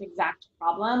clients this exact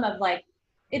problem of like,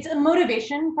 it's a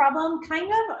motivation problem kind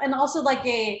of, and also like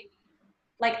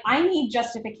I need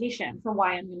justification for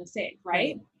why I'm going to save,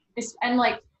 right? And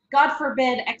like, God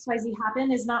forbid XYZ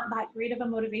happen is not that great of a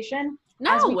motivation.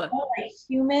 No. As we know, like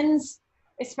humans,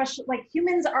 especially like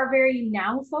humans are very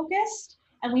now focused,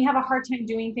 and we have a hard time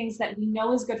doing things that we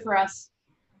know is good for us,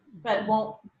 but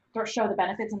won't show the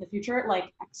benefits in the future,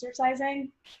 like exercising.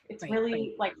 It's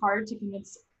really like hard to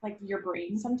convince like your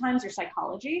brain sometimes, your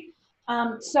psychology.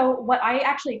 So what I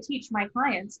actually teach my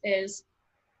clients is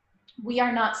we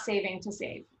are not saving to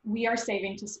save. We are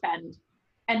saving to spend.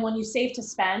 And when you save to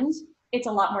spend, it's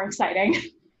a lot more exciting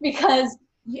because,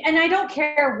 and I don't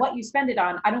care what you spend it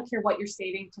on. I don't care what you're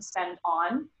saving to spend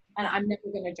on. And I'm never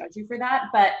going to judge you for that.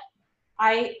 But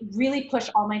I really push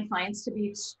all my clients to be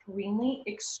extremely,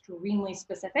 extremely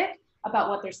specific about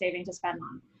what they're saving to spend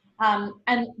on.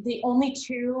 And the only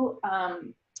two,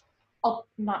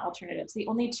 not alternatives, the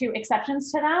only two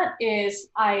exceptions to that is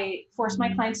I force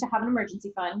my clients to have an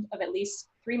emergency fund of at least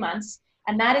 3 months.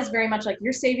 And that is very much like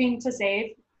you're saving to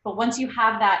save, but once you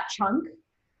have that chunk,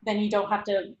 then you don't have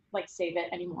to like save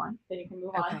it anymore. Then you can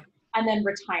move on. And then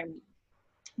retirement,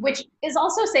 which is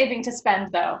also saving to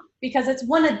spend though, because it's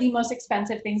one of the most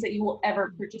expensive things that you will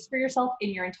ever purchase for yourself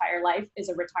in your entire life is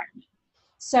a retirement.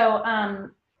 So,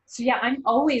 so yeah, I'm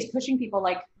always pushing people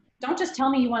like, don't just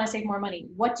tell me you want to save more money.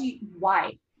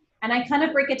 Why? And I kind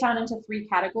of break it down into 3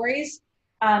 categories.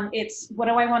 It's what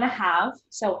do I want to have?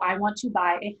 So I want to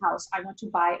buy a house. I want to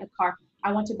buy a car.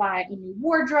 I want to buy a new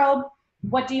wardrobe.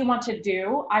 What do you want to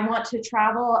do? I want to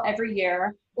travel every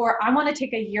year, or I want to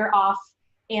take a year off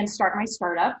and start my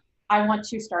startup. I want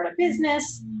to start a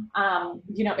business.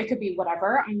 You know, it could be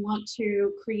whatever. I want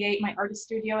to create my artist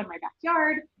studio in my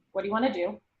backyard. What do you want to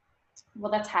do?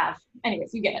 Well, that's have.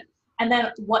 Anyways, you get it. And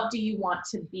then what do you want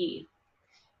to be?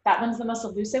 That one's the most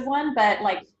elusive one, but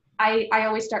like I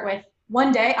always start with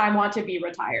one day I want to be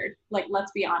retired. Like,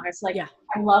 let's be honest. Like,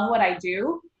 I love what I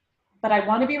do, but I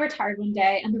want to be retired one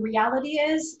day. And the reality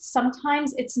is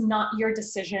sometimes it's not your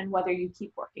decision whether you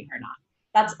keep working or not.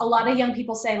 That's a lot of young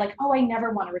people say like, oh, I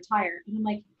never want to retire. And I'm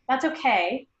like, that's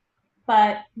okay,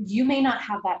 but you may not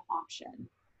have that option.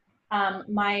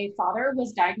 My father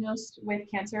was diagnosed with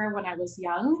cancer when I was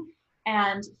young,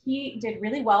 and he did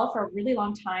really well for a really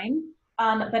long time.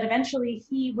 But eventually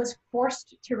he was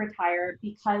forced to retire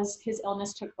because his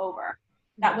illness took over.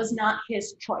 That was not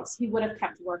his choice. He would have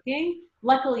kept working.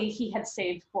 Luckily, he had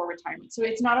saved for retirement. So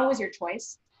it's not always your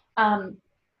choice.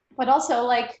 But also,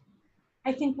 like,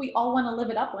 I think we all want to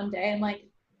live it up one day and like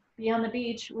be on the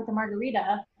beach with a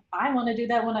margarita. I want to do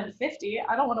that when I'm 50.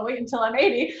 I don't want to wait until I'm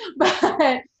 80.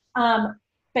 But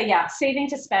yeah, saving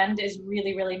to spend is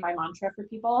really, really my mantra for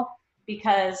people,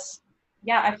 because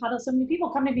yeah, I've had so many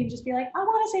people come to me and just be like, I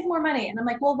want to save more money. And I'm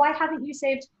like, well, why haven't you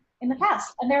saved in the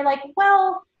past? And they're like,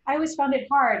 well, I always found it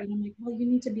hard. And I'm like, well, you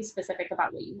need to be specific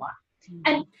about what you want.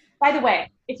 And by the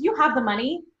way, if you have the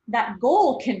money, that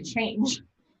goal can change.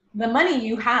 The money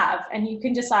you have, and you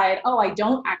can decide, oh, I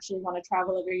don't actually want to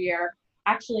travel every year.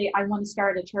 Actually, I want to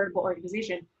start a charitable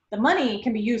organization. The money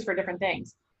can be used for different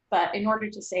things. But in order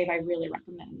to save, I really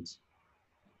recommend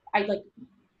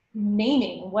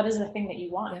naming what is the thing that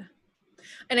you want. Yeah.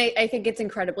 And I think it's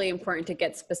incredibly important to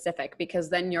get specific, because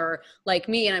then you're like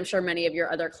me, and I'm sure many of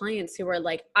your other clients who are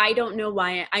like, I don't know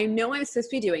why. I know I'm supposed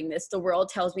to be doing this. The world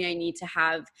tells me I need to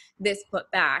have this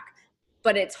put back,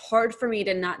 but it's hard for me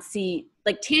to not see,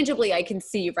 like tangibly, I can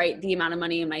see, right, the amount of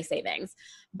money in my savings.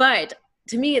 But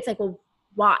to me, it's like, well,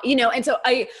 why? You know, and so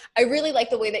I really like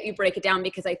the way that you break it down,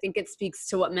 because I think it speaks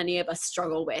to what many of us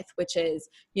struggle with, which is,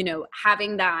 you know,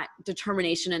 having that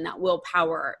determination and that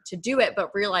willpower to do it,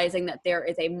 but realizing that there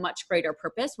is a much greater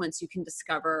purpose once you can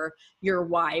discover your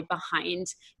why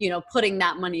behind, you know, putting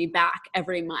that money back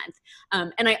every month.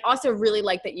 And I also really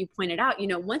like that you pointed out, you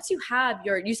know, once you have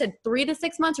you said 3 to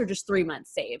 6 months or just 3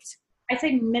 months saved? I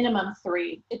say minimum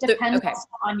 3. It depends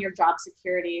on your job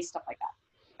security, stuff like that.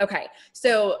 Okay.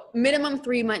 So minimum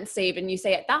 3 months saved. And you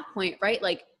say at that point, right?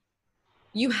 Like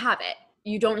you have it.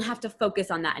 You don't have to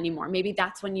focus on that anymore. Maybe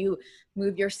that's when you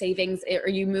move your savings, or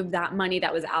you move that money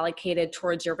that was allocated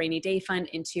towards your rainy day fund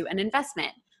into an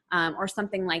investment, or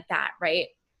something like that. Right?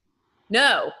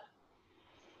 No.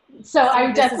 So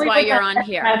I this is why you're on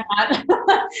here.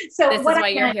 So this is why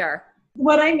you're here.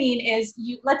 What I mean is,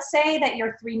 let's say that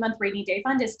your 3-month rainy day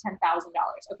fund is $10,000.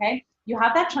 Okay. You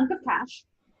have that chunk of cash.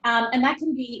 And that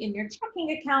can be in your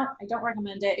checking account. I don't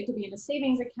recommend it. It could be in a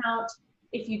savings account.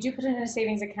 If you do put it in a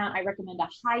savings account, I recommend a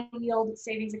high yield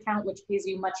savings account, which pays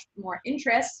you much more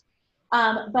interest.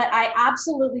 But I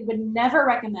absolutely would never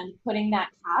recommend putting that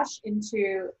cash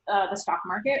into the stock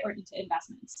market or into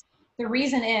investments. The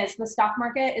reason is the stock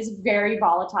market is very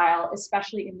volatile,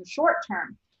 especially in the short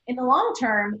term. In the long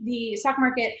term, the stock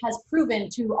market has proven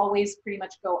to always pretty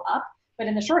much go up, but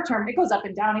in the short term, it goes up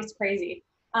and down. It's crazy.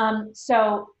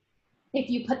 So if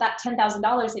you put that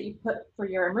 $10,000 that you put for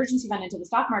your emergency fund into the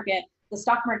stock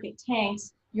market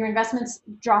tanks, your investments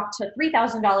drop to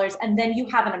 $3,000, and then you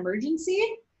have an emergency,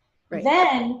 right.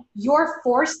 Then you're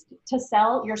forced to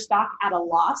sell your stock at a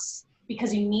loss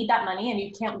because you need that money and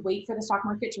you can't wait for the stock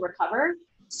market to recover.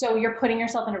 So you're putting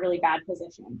yourself in a really bad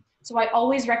position. So I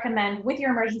always recommend with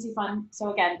your emergency fund,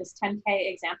 so again, this 10K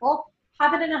example,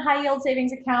 have it in a high yield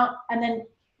savings account and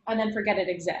then forget it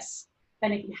exists.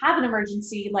 Then if you have an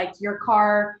emergency, like your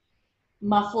car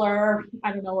muffler,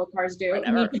 I don't know what cars do,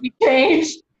 need to be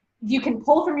changed, you can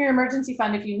pull from your emergency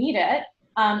fund if you need it,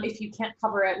 if you can't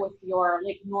cover it with your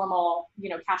like normal,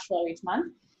 cash flow each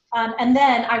month. And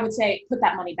then I would say put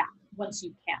that money back once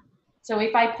you can. So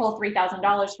if I pull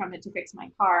 $3,000 from it to fix my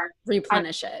car,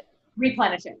 replenish it.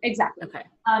 Replenish it, exactly. Okay.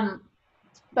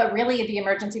 But really, the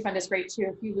emergency fund is great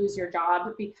too if you lose your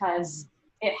job, because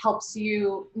it helps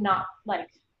you not like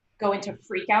go into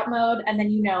freak out mode. And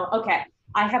then okay,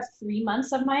 I have 3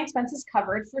 months of my expenses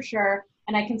covered for sure,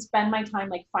 and I can spend my time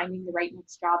like finding the right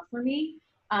next job for me,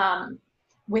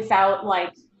 without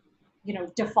like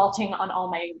defaulting on all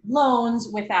my loans,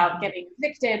 without getting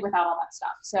evicted, without all that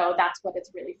stuff. So that's what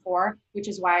it's really for, which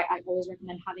is why I always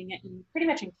recommend having it pretty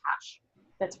much in cash.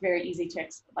 That's very easy to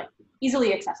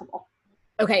easily accessible.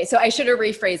 Okay, so I should have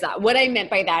rephrased that. What I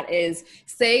meant by that is,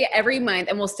 say every month,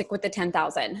 and we'll stick with the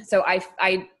 10,000. So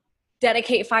I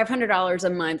dedicate $500 a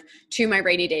month to my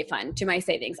rainy day fund, to my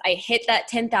savings. I hit that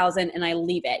 10,000 and I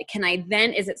leave it. Can I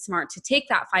then, is it smart to take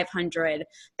that 500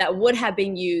 that would have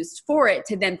been used for it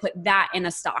to then put that in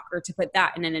a stock or to put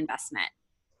that in an investment?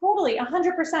 Totally,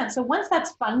 100%. So once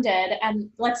that's funded, and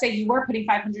let's say you were putting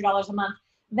 $500 a month,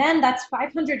 then that's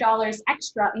 $500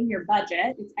 extra in your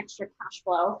budget. It's extra cash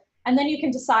flow. And then you can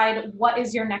decide what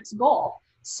is your next goal.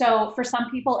 So for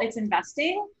some people, it's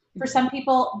investing. For some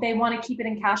people, they want to keep it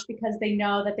in cash because they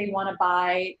know that they want to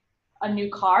buy a new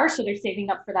car. So they're saving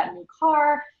up for that new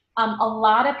car. A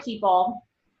lot of people,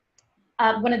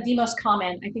 one of the most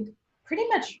common, I think pretty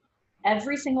much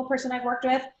every single person I've worked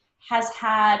with has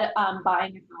had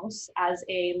buying a house as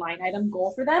a line item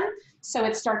goal for them. So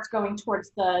it starts going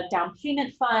towards the down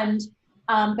payment fund,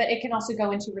 but it can also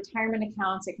go into retirement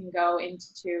accounts. It can go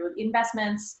into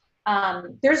investments.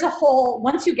 There's a whole,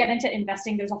 once you get into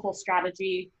investing, there's a whole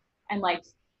strategy and like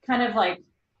kind of like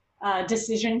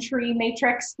decision tree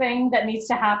matrix thing that needs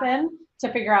to happen to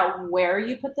figure out where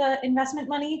you put the investment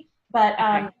money. But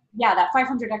yeah, that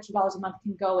 $500 extra a month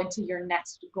can go into your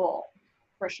next goal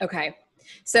for sure. Okay.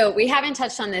 So we haven't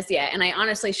touched on this yet, and I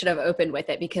honestly should have opened with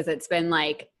it because it's been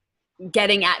like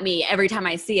getting at me every time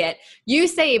I see it. You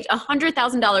saved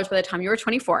 $100,000 by the time you were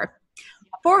 24,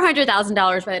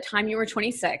 $400,000 by the time you were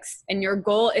 26, and your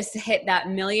goal is to hit that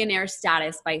millionaire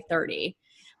status by 30.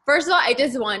 First of all, I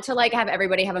just want to like have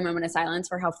everybody have a moment of silence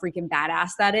for how freaking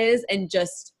badass that is, and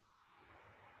just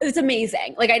it's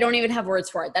amazing. Like, I don't even have words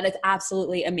for it. That is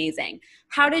absolutely amazing.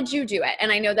 How did you do it?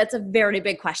 And I know that's a very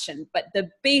big question, but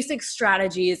the basic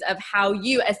strategies of how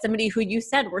you, as somebody who you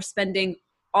said were spending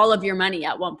all of your money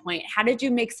at one point, how did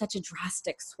you make such a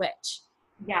drastic switch?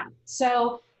 Yeah.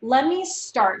 So let me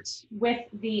start with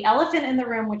the elephant in the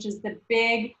room, which is the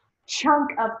big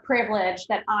chunk of privilege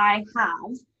that I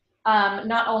have,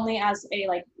 not only as a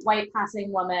like white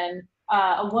passing woman,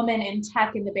 a woman in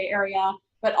tech in the Bay Area,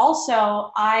 but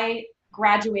also I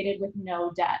graduated with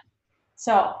no debt.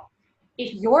 So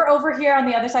if you're over here on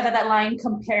the other side of that line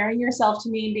comparing yourself to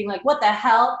me and being like, what the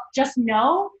hell? Just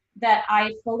know that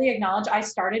I fully acknowledge I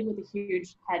started with a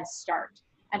huge head start.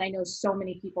 And I know so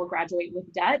many people graduate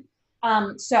with debt.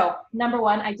 So number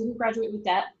one, I didn't graduate with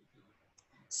debt.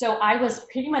 So I was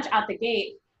pretty much out the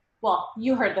gate. Well,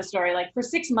 you heard the story, like for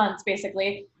 6 months,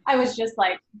 basically, I was just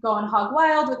like going hog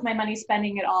wild with my money,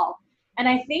 spending it all. And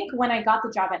I think when I got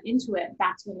the job at Intuit,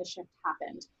 that's when the shift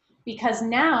happened. Because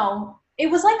now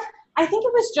it was like, I think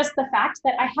it was just the fact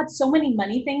that I had so many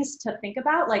money things to think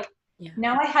about. Like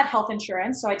now I had health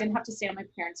insurance, so I didn't have to stay on my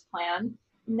parents' plan.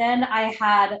 And then I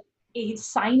had a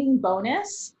signing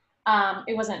bonus.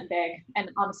 It wasn't big.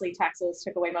 And honestly, taxes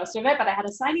took away most of it, but I had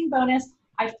a signing bonus.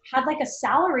 I had like a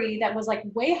salary that was like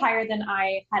way higher than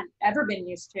I had ever been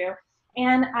used to.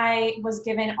 And I was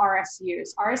given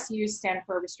RSUs. RSUs stand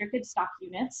for restricted stock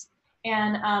units.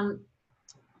 And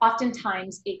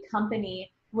oftentimes a company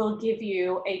will give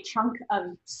you a chunk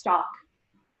of stock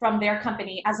from their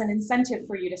company as an incentive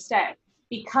for you to stay.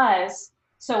 Because,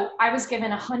 so I was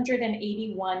given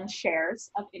 181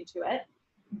 shares of Intuit,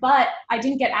 but I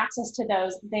didn't get access to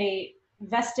those. They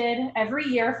vested every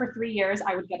year for 3 years,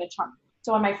 I would get a chunk.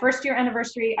 So on my first year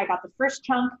anniversary, I got the first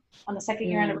chunk. On the second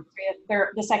year anniversary,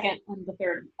 the second and the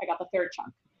third, I got the third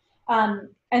chunk.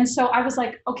 And so I was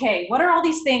like, okay, what are all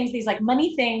these things, these like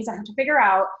money things I have to figure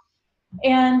out?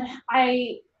 And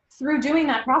through doing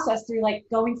that process, through like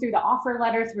going through the offer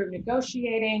letter, through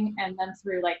negotiating, and then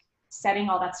through like setting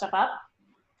all that stuff up,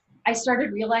 I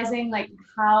started realizing like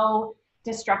how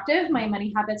destructive my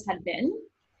money habits had been.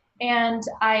 And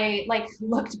I like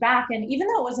looked back, and even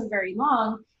though it wasn't very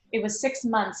long, it was 6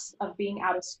 months of being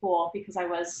out of school because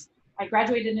I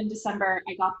graduated in December.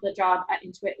 I got the job at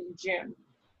Intuit in June.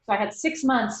 So I had 6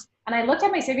 months, and I looked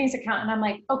at my savings account and I'm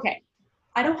like, okay,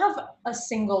 I don't have a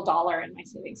single dollar in my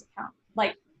savings account.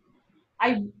 Like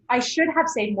I should have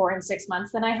saved more in 6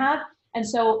 months than I have. And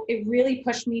so it really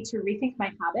pushed me to rethink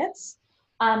my habits.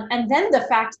 And then the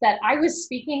fact that I was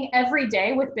speaking every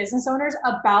day with business owners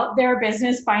about their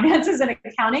business finances and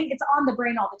accounting, it's on the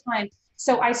brain all the time.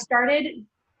 So I started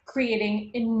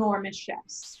creating enormous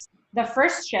shifts. The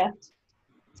first shift,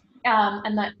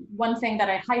 and the one thing that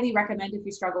I highly recommend if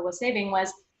you struggle with saving,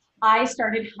 was I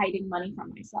started hiding money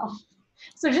from myself.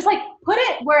 So just like put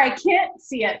it where I can't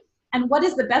see it. And what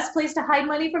is the best place to hide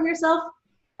money from yourself?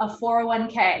 A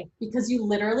 401k, because you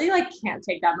literally like can't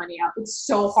take that money out. It's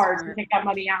so hard to take that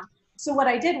money out. So what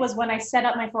I did was when I set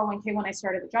up my 401k, when I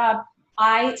started the job,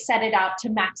 I set it out to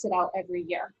max it out every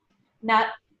year. Now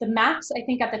the max, I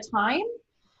think at the time,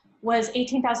 was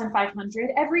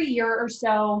 18,500. Every year or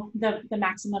so, the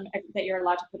maximum that you're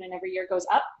allowed to put in every year goes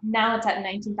up. Now it's at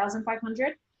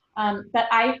 19,500. But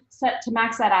I set to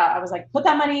max that out. I was like, put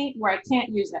that money where I can't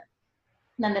use it.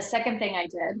 And then the second thing I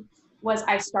did was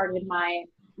I started my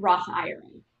Roth IRA,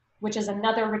 which is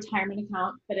another retirement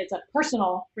account, but it's a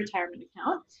personal retirement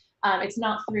account. It's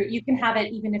not through, you can have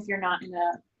it even if you're not in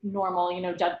a normal,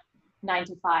 9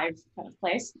 to 5 kind of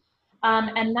place.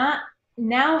 And that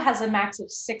now has a max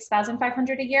of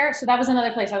 6,500 a year. So that was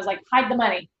another place I was like, hide the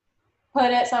money,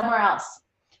 put it somewhere else.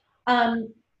 And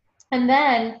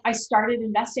then I started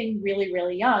investing really,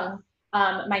 really young.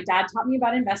 My dad taught me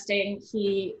about investing.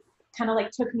 He kind of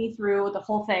like took me through the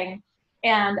whole thing.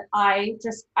 And I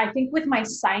think with my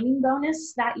signing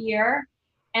bonus that year,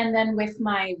 and then with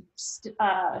my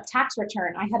tax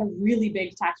return, I had a really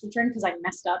big tax return because I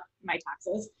messed up my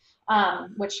taxes,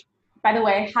 which, by the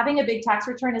way, having a big tax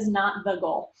return is not the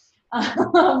goal.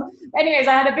 Anyways,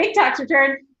 I had a big tax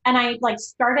return, and I like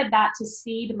started that to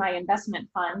seed my investment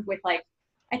fund with like,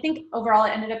 I think overall it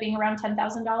ended up being around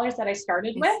 $10,000 that I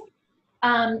started with.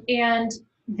 And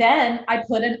then I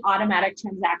put an automatic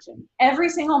transaction every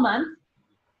single month.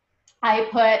 I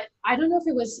put, I don't know if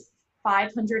it was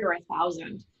 500 or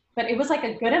 1,000, but it was like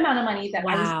a good amount of money that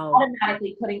I was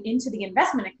automatically putting into the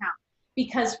investment account.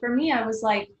 Because for me, I was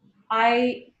like,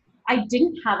 I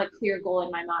didn't have a clear goal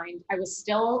in my mind. I was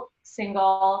still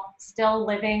single, still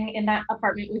living in that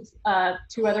apartment with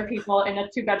 2 other people in a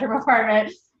 2-bedroom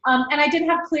apartment. And I didn't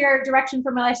have clear direction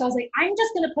for my life. So I was like, I'm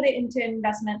just going to put it into an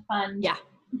investment fund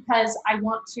because I'm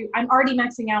already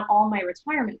maxing out all my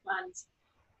retirement funds.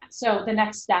 So the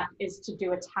next step is to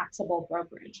do a taxable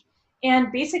brokerage.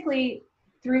 And basically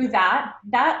through that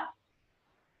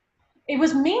it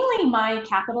was mainly my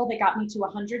capital that got me to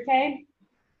 100K,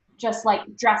 just like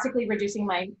drastically reducing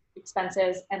my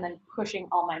expenses and then pushing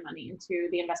all my money into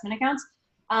the investment accounts.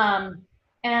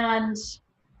 And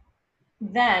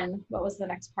then what was the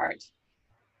next part?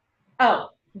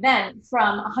 Oh, then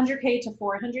from 100K to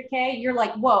 400K, you're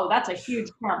like, whoa, that's a huge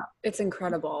jump. It's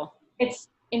incredible. It's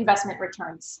investment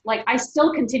returns. Like I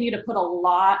still continue to put a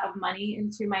lot of money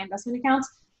into my investment accounts,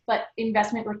 but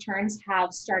investment returns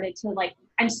have started to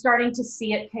I'm starting to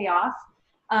see it pay off.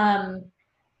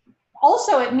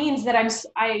 Also, it means that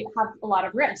I have a lot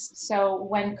of risk. So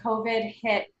when COVID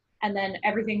hit and then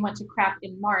everything went to crap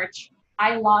in March,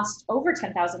 I lost over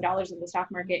 $10,000 in the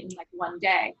stock market in like one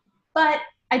day, but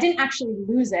I didn't actually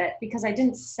lose it because I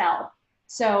didn't sell.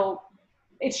 So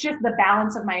it's just the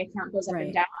balance of my account goes up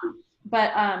and down.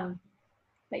 But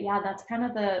yeah, that's kind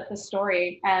of the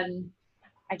story. And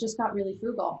I just got really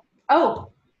frugal.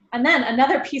 Oh, and then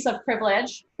another piece of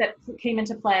privilege that came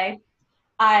into play.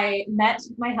 I met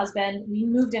my husband, we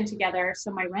moved in together. So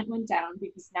my rent went down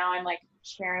because now I'm like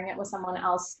sharing it with someone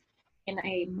else in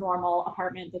a normal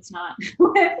apartment that's not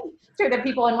with 2 other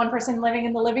people and 1 person living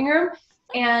in the living room.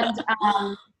 And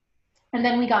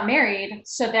then we got married.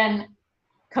 So then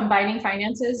combining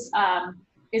finances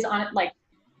is on it, like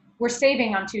we're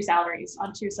saving on 2 salaries,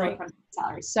 on 2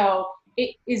 salaries. So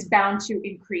it is bound to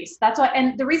increase. That's why,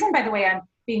 and the reason, by the way, I'm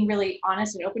being really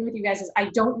honest and open with you guys is I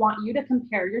don't want you to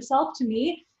compare yourself to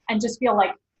me and just feel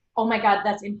like, oh my God,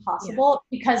 that's impossible.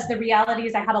 Yeah. Because the reality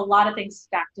is I had a lot of things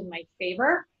stacked in my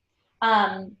favor.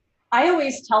 I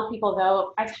always tell people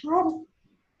though,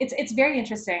 it's very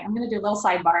interesting. I'm going to do a little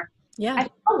sidebar. Yeah. I've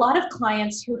had a lot of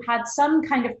clients who had some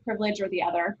kind of privilege or the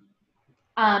other,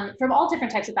 from all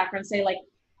different types of backgrounds. Say like,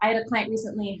 I had a client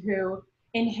recently who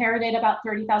inherited about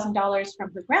 $30,000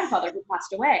 from her grandfather who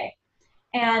passed away.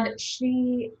 And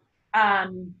she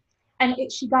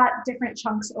got different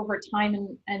chunks over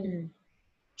time and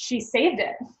she saved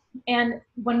it. And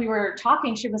when we were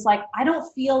talking, she was like, I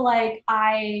don't feel like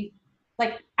I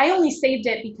only saved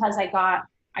it because I got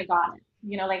it.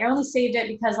 I only saved it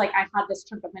because like I had this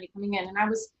chunk of money coming in. And I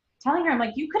was telling her, I'm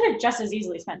like, you could have just as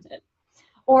easily spent it.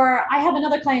 Or I have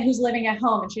another client who's living at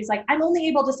home and she's like, I'm only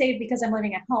able to save because I'm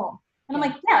living at home. And I'm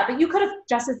like, yeah, but you could have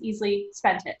just as easily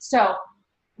spent it. So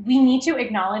we need to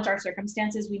acknowledge our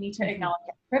circumstances. We need to acknowledge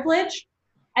our privilege.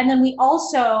 And then we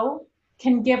also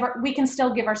we can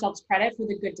still give ourselves credit for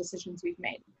the good decisions we've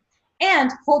made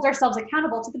and hold ourselves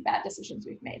accountable to the bad decisions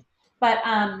we've made. But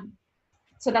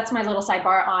so that's my little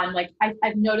sidebar on like,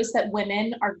 I've noticed that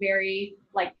women are very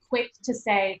like quick to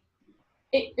say,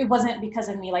 it wasn't because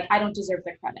of me, like I don't deserve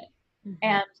the credit.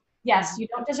 And yes, you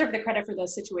don't deserve the credit for the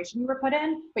situation you were put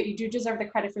in, but you do deserve the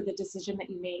credit for the decision that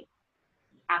you made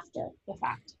after the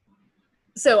fact.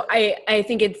 So I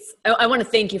think I want to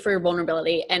thank you for your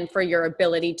vulnerability and for your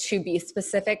ability to be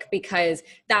specific, because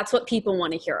that's what people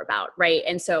want to hear about. Right.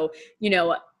 And so,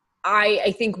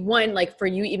 I think one, like for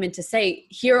you even to say,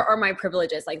 here are my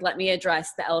privileges, like, let me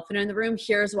address the elephant in the room.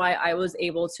 Here's why I was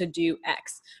able to do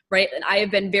X, right? And I have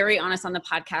been very honest on the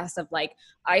podcast of like,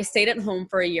 I stayed at home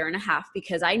for 1.5 years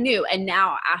because I knew, and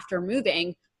now after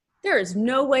moving, there is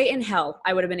no way in hell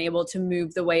I would have been able to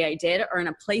move the way I did or in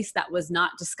a place that was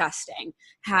not disgusting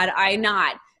had I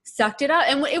not sucked it up.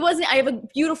 And it wasn't, I have a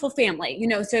beautiful family,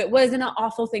 so it wasn't an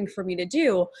awful thing for me to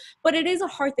do, but it is a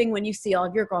hard thing when you see all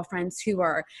of your girlfriends who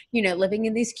are, living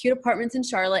in these cute apartments in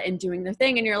Charlotte and doing their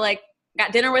thing. And you're like,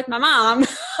 got dinner with my mom.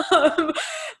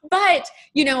 But,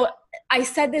 I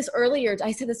said this earlier,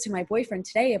 I said this to my boyfriend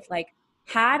today of like,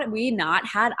 had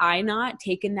I not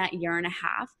taken that 1.5 years,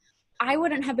 I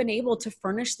wouldn't have been able to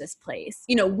furnish this place.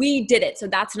 We did it. So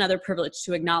that's another privilege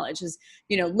to acknowledge is,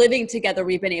 living together,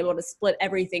 we've been able to split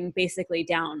everything basically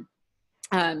down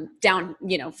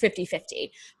 50-50,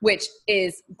 which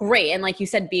is great. And like you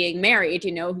said, being married,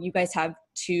 you guys have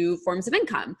 2 forms of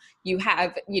income. You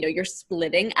have, you're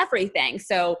splitting everything.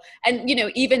 So, and,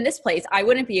 even this place, I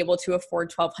wouldn't be able to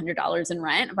afford $1,200 in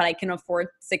rent, but I can afford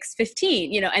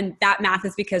 $615, and that math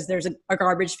is because there's a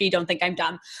garbage fee. Don't think I'm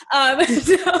dumb.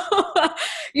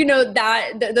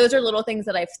 Those are little things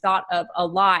that I've thought of a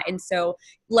lot. And so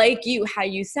like you, how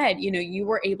you said, you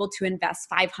were able to invest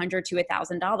 $500 to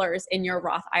 $1,000 in your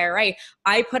Roth IRA.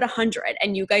 I put 100,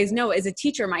 and you guys know as a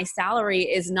teacher, my salary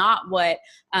is not what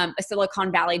a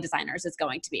Silicon Valley designer's is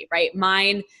going to be, right?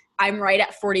 Mine, I'm right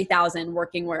at 40,000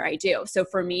 working where I do. So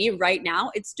for me right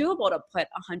now, it's doable to put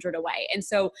 100 away. And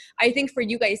so I think for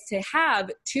you guys to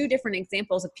have 2 different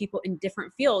examples of people in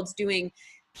different fields doing,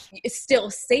 still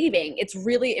saving, it's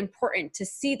really important to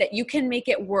see that you can make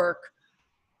it work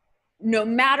no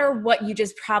matter what. You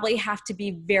just probably have to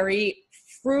be very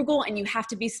frugal, and you have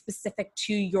to be specific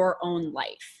to your own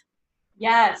life.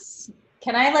 Yes.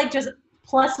 Can I like just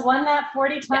 +1 that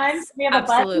 40 times? Yes, we have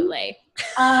absolutely.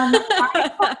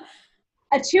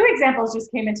 2 examples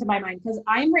just came into my mind because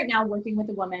I'm right now working with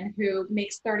a woman who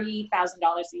makes $30,000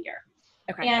 a year.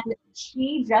 Okay. And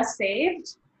she just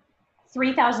saved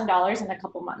 $3,000 in a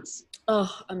couple months.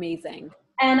 Oh, amazing.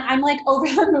 And I'm like over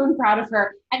the moon proud of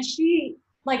her. And she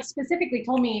like specifically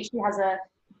told me she has a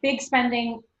big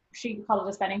spending, she called it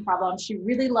a spending problem. She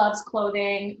really loves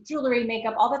clothing, jewelry,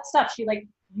 makeup, all that stuff. She like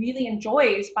really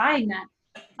enjoys buying that.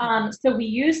 So we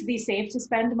used the save to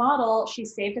spend model. She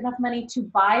saved enough money to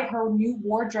buy her new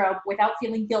wardrobe without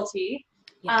feeling guilty.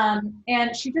 Yeah.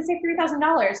 And she just saved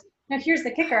 $3,000. Now here's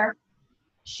the kicker.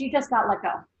 She just got let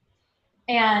go.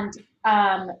 And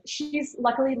she's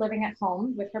luckily living at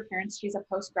home with her parents. She's a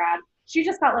post-grad. She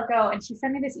just got let go. And she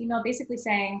sent me this email basically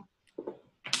saying,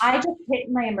 I just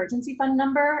hit my emergency fund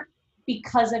number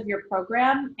because of your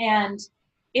program. And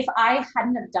if I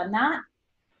hadn't have done that,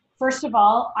 first of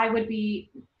all, I would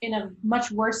be in a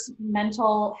much worse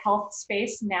mental health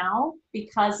space now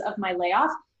because of my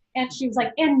layoff. And she was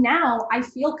like, and now I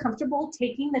feel comfortable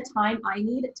taking the time I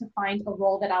need to find a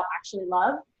role that I'll actually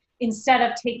love instead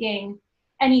of taking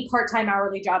any part-time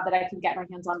hourly job that I can get my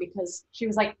hands on, because she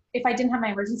was like, if I didn't have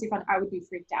my emergency fund, I would be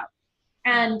freaked out.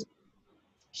 And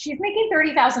she's making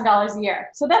 $30,000 a year.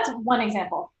 So that's one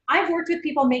example. I've worked with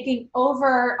people making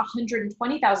over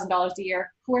 $120,000 a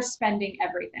year who are spending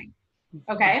everything.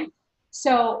 Okay.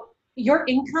 So your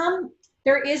income,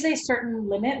 there is a certain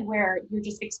limit where your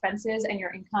just expenses and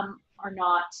your income are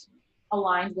not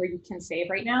aligned where you can save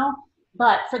right now.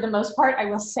 But for the most part, I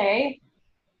will say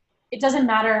it doesn't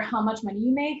matter how much money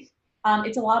you make.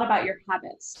 It's a lot about your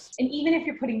habits. And even if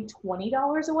you're putting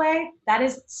 $20 away, that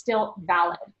is still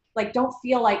valid. Like, don't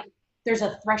feel like there's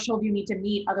a threshold you need to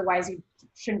meet, otherwise you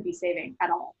shouldn't be saving at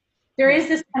all. There is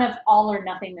this kind of all or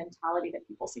nothing mentality that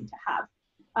people seem to have.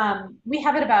 We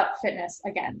have it about fitness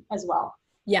again as well.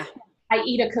 Yeah. I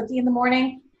eat a cookie in the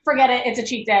morning, forget it, it's a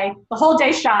cheat day. The whole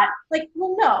day shot. Like,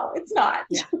 well, no, it's not.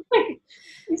 Yeah. Like,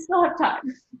 we still have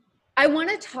time. I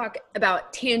want to talk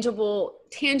about tangible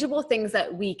things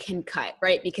that we can cut,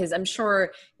 right? Because I'm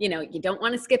sure, you don't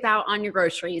want to skip out on your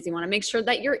groceries. You want to make sure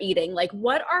that you're eating. Like,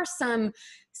 what are some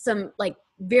like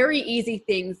very easy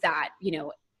things that,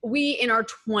 we in our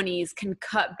 20s can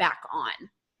cut back on?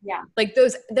 Yeah. Like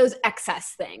those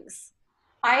excess things.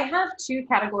 I have two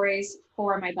categories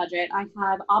for my budget. I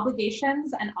have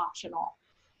obligations and optional.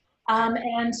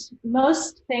 And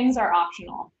most things are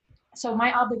optional. So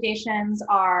my obligations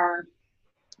are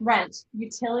rent,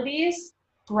 utilities,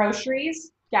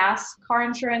 groceries, gas, car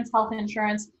insurance, health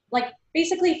insurance. Like,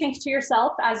 basically think to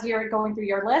yourself as you're going through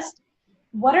your list,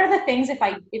 what are the things, if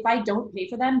I don't pay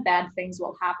for them, bad things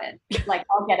will happen. Like,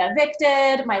 I'll get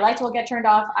evicted, my lights will get turned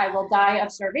off, I will die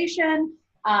of starvation.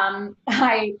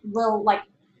 I will, like,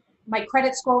 my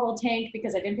credit score will tank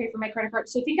because I didn't pay for my credit card.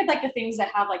 So think of like the things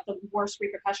that have like the worst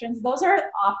repercussions. Those are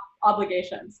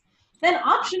obligations. Then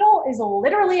optional is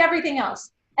literally everything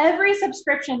else. Every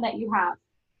subscription that you have,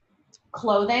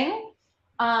 clothing,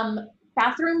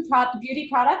 bathroom beauty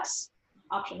products,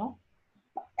 optional.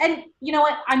 And you know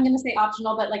what? I'm going to say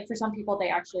optional, but like for some people, they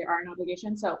actually are an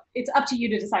obligation. So it's up to you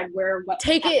to decide what.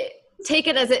 Take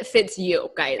it as it fits you,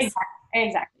 guys.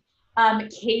 Exactly.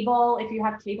 Cable, if you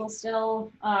have cable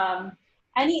still,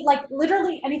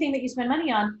 literally anything that you spend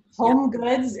money on. Home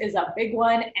goods is a big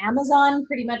one. Amazon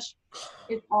pretty much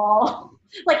is all,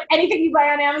 like, anything you buy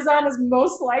on Amazon is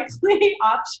most likely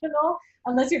optional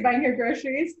unless you're buying your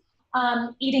groceries.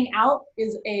 Eating out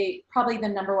is probably the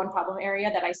number one problem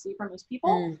area that I see for most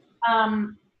people.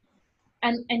 And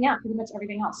yeah, pretty much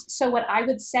everything else. So what I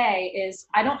would say is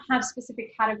I don't have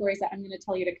specific categories that I'm going to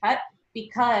tell you to cut,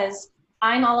 because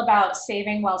I'm all about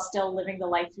saving while still living the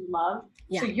life you love.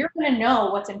 Yeah. So you're going to know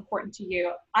what's important to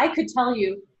you. I could tell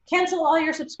you, cancel all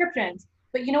your subscriptions,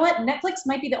 but you know what? Netflix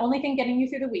might be the only thing getting you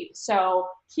through the week. So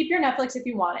keep your Netflix if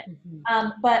you want it. Mm-hmm.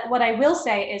 But what I will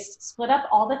say is split up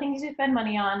all the things you spend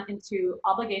money on into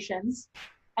obligations,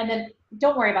 and then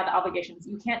don't worry about the obligations.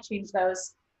 You can't change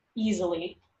those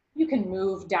easily. You can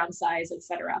move, downsize,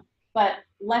 etc. But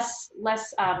less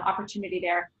opportunity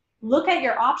there. Look at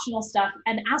your optional stuff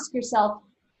and ask yourself,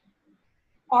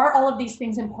 are all of these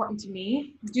things important to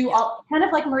me? Kind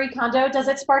of like Marie Kondo, does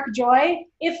it spark joy?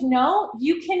 If no,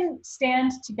 you can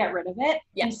stand to get rid of it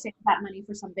and save that money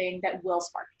for something that will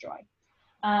spark joy.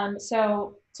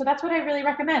 So that's what I really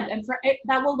recommend. And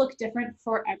that will look different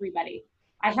for everybody.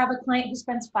 I have a client who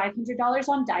spends $500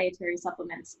 on dietary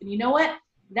supplements. And you know what?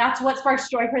 That's what sparks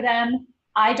joy for them.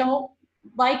 I don't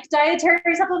like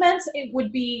dietary supplements. It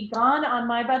would be gone on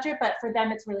my budget, but for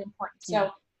them, it's really important.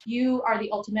 So you have the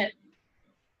ultimate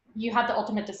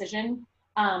decision.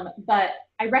 But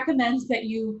I recommend that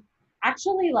you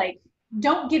actually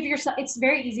don't give yourself, it's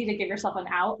very easy to give yourself an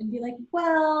out and be like,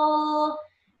 well,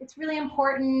 it's really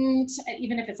important,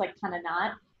 even if it's kind of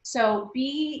not. So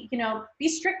be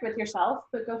strict with yourself,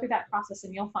 but go through that process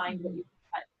and you'll find what you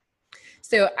cut.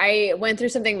 So I went through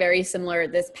something very similar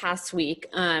this past week.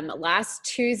 Last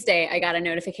Tuesday, I got a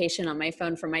notification on my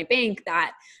phone from my bank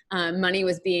that money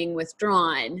was being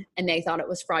withdrawn, and they thought it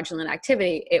was fraudulent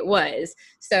activity. It was.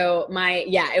 So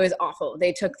it was awful.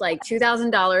 They took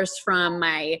 $2,000 from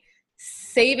my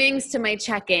savings to my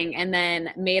checking and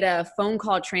then made a phone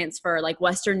call transfer.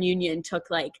 Western Union took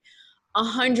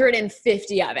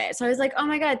 150 of it. So I was like, oh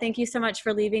my God, thank you so much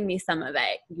for leaving me some of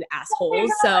it, you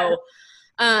assholes. So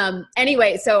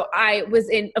anyway, so I was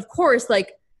in, of course,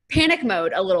 panic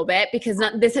mode a little bit because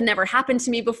this had never happened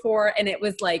to me before. And it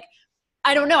was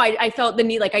I don't know. I felt the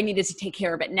need, I needed to take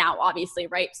care of it now, obviously.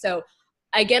 Right. So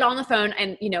I get on the phone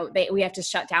and, we have to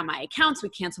shut down my accounts. We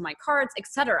cancel my cards,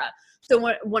 etc. So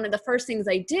one of the first things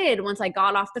I did once I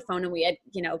got off the phone and we had,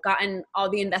 gotten all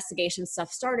the investigation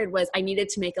stuff started was I needed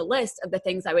to make a list of the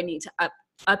things I would need to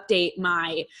update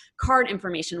my card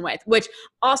information with, which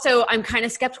also I'm kind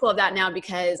of skeptical of that now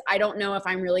because I don't know if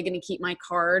I'm really going to keep my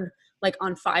card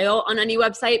on file on any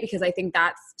website, because I think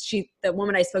the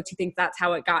woman I spoke to thinks that's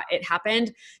how it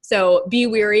happened. So be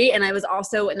wary. And I was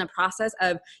also in the process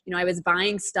of, I was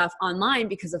buying stuff online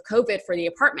because of COVID for the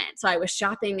apartment. So I was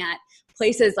shopping at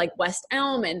places like West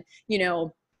Elm and,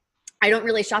 I don't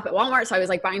really shop at Walmart. So I was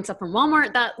buying stuff from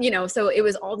Walmart so it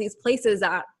was all these places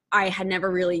that I had never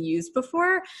really used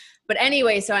before. But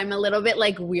anyway, so I'm a little bit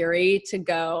weary to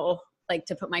go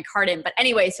to put my card in. But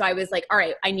anyway, so I was all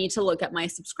right, I need to look at my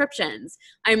subscriptions.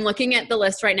 I'm looking at the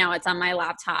list right now. It's on my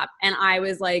laptop. And I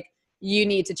was you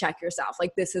need to check yourself.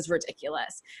 This is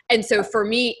ridiculous. And so for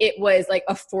me, it was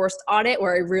a forced audit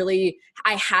where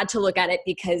I had to look at it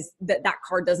because that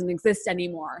card doesn't exist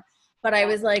anymore. But I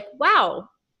was wow,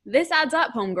 this adds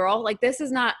up, homegirl. This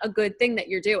is not a good thing that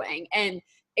you're doing. And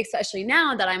especially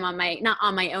now that I'm not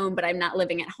on my own, but I'm not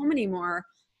living at home anymore,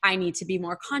 I need to be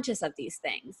more conscious of these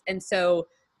things. And so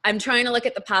I'm trying to look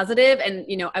at the positive and,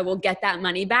 I will get that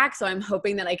money back. So I'm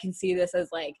hoping that I can see this as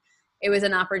like, it was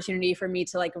an opportunity for me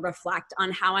to like reflect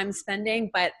on how I'm spending.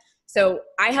 But so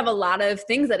I have a lot of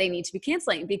things that I need to be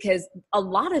canceling because a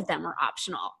lot of them are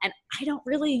optional and I don't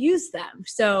really use them.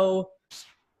 So,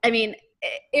 I mean,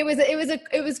 it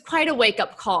was quite a wake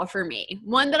up call for me.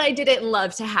 One that I didn't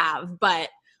love to have, but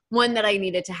one that I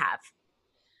needed to have.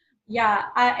 Yeah.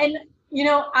 And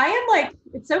I am like,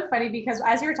 it's so funny because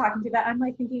as you were talking to that, I'm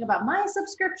like thinking about my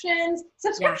subscriptions.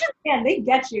 Man, they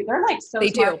get you. They're like so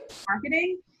smart at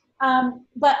marketing.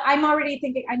 But I'm already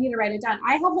thinking I need to write it down.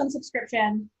 I have one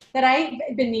subscription that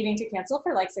I've been needing to cancel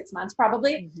for like 6 months,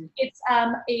 probably. Mm-hmm. It's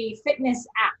a fitness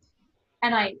app,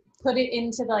 and I put it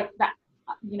into the, like that,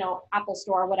 Apple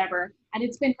Store or whatever, and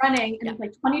it's been running, and it's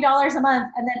like $20 a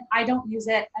month, and then I don't use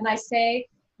it. And I say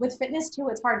with fitness too,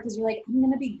 it's hard because you're like, I'm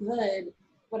gonna be good,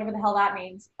 whatever the hell that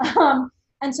means.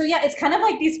 And so it's kind of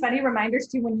like these funny reminders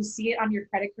too when you see it on your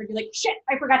credit card. You're like, shit,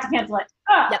 I forgot to cancel it.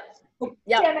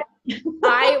 Yep.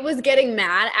 I was getting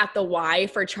mad at the Y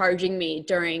for charging me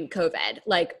during COVID.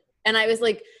 And I was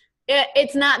like,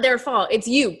 it's not their fault. It's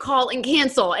you. Call and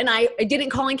cancel. And I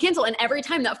didn't call and cancel. And every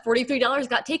time that $43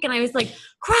 got taken, I was like,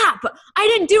 crap, I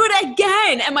didn't do it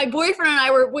again. And my boyfriend and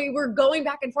I we were going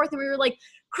back and forth, and we were like,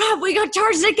 crap, we got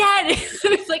charged again.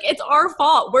 It's like, it's our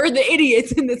fault. We're the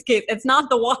idiots in this case. It's not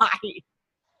the Y.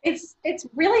 It's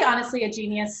really honestly a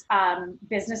genius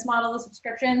business model of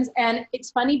subscriptions. And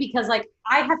it's funny because like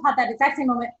I have had that exact same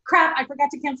moment, crap, I forgot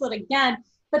to cancel it again.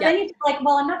 But then you feel like,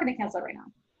 well, I'm not going to cancel it right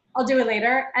now. I'll do it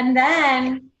later. And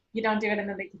then you don't do it, and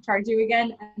then they can charge you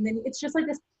again. And then it's just like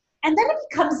this. And then it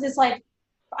becomes this like,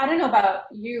 I don't know about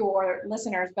you or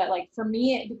listeners, but like for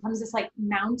me, it becomes this like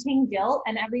mounting guilt.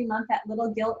 And every month that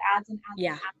little guilt adds and adds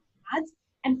and adds.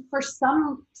 And for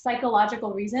some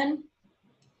psychological reason,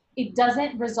 it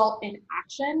doesn't result in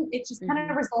action. It just kind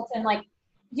of results in like,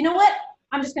 you know what?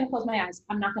 I'm just going to close my eyes.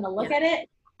 I'm not going to look at it.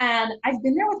 And I've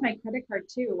been there with my credit card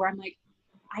too, where I'm like,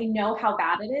 I know how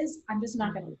bad it is. I'm just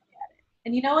not going to look at it.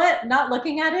 And you know what? Not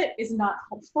looking at it is not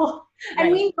helpful. Right.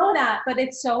 And we know that, but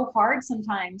it's so hard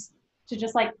sometimes to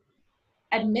just like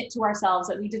admit to ourselves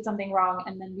that we did something wrong.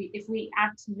 And then if we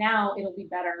act now, it'll be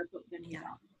better. But then we don't.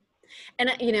 And,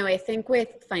 I think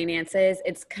with finances,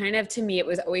 it's kind of, to me, it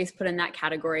was always put in that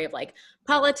category of like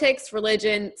politics,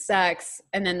 religion, sex,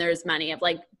 and then there's money of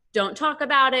like, don't talk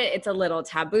about it. It's a little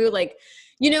taboo. Like,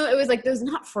 it was like, those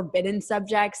not forbidden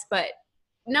subjects, but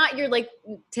not your like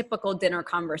typical dinner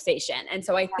conversation. And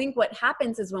so I think what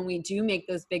happens is when we do make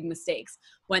those big mistakes,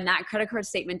 when that credit card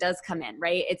statement does come in,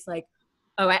 right? It's like,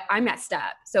 oh, I messed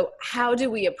up. So how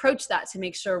do we approach that to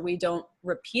make sure we don't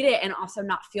repeat it and also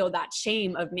not feel that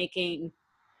shame of making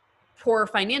poor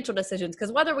financial decisions?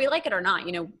 Because whether we like it or not,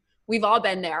 we've all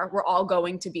been there. We're all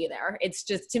going to be there. It's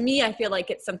just, to me, I feel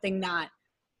like it's something that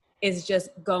is just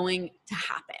going to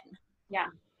happen. Yeah.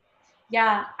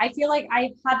 Yeah. I feel like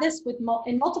I've had this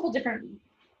in multiple different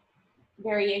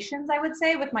variations, I would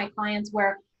say, with my clients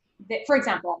where, for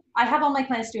example, I have all my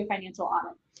clients do a financial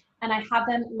audit. And I have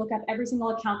them look up every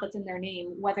single account that's in their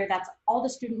name, whether that's all the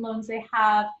student loans they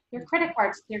have, their credit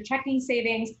cards, their checking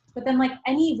savings, but then like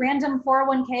any random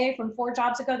 401k from 4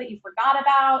 jobs ago that you forgot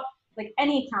about, like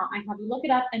any account, I have you look it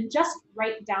up and just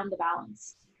write down the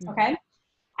balance, okay?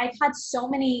 I've had so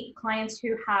many clients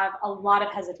who have a lot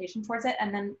of hesitation towards it,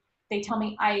 and then they tell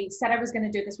me, I said I was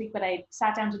gonna do it this week, but I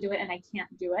sat down to do it and I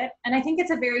can't do it. And I think it's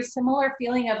a very similar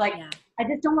feeling of like, I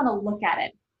just don't wanna look at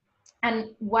it. And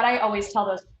what I always tell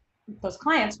those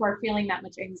clients who are feeling that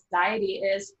much anxiety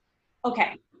is,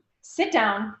 okay, sit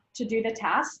down to do the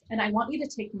task, and I want you to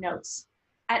take notes.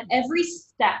 At every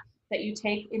step that you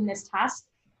take in this task,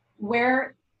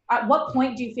 at what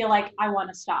point do you feel like I want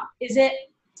to stop? Is it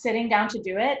sitting down to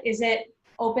do it? Is it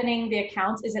opening the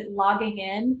accounts? Is it logging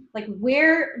in? Like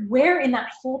where in that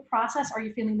whole process are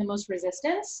you feeling the most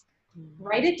resistance?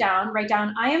 Write it down,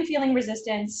 I am feeling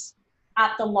resistance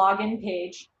at the login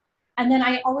page. And then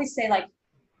I always say like,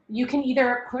 you can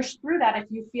either push through that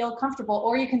if you feel comfortable,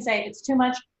 or you can say it's too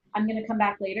much, I'm going to come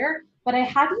back later. But I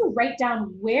have you write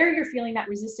down where you're feeling that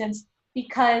resistance,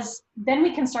 because then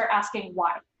we can start asking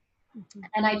why.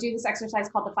 And I do this exercise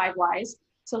called the 5 whys.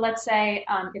 So let's say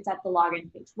it's at the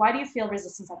login page. Why do you feel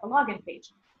resistance at the login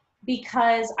page?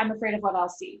 Because I'm afraid of what I'll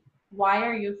see. Why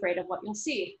are you afraid of what you'll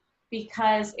see?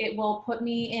 Because it will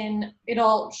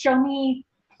it'll show me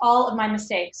all of my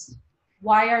mistakes.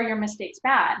 Why are your mistakes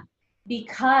bad?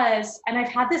 Because, and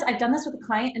I've done this with a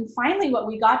client, and finally what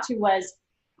we got to was,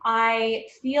 I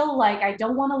feel like I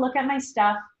don't want to look at my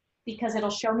stuff because it'll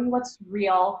show me what's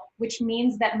real, which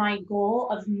means that my goal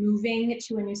of moving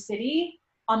to a new city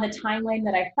on the timeline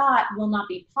that I thought will not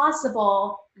be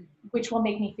possible, which will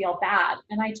make me feel bad.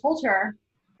 And I told her,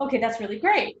 okay, that's really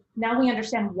great. Now we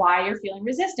understand why you're feeling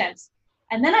resistance.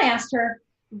 And then I asked her,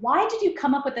 why did you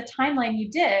come up with the timeline you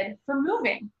did for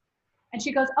moving? And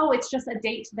she goes, oh, it's just a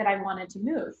date that I wanted to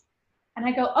move. And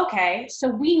I go, okay, so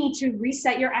we need to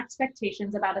reset your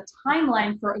expectations about a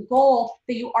timeline for a goal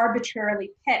that you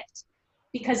arbitrarily picked.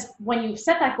 Because when you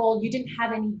set that goal, you didn't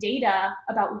have any data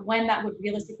about when that would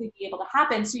realistically be able to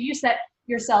happen. So you set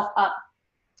yourself up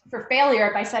for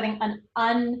failure by setting an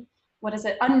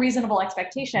unreasonable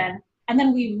expectation. And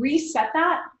then we reset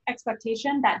that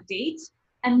expectation, that date,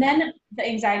 and then the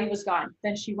anxiety was gone.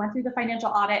 Then she went through the financial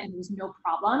audit and it was no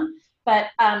problem. But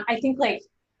I think like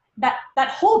that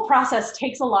whole process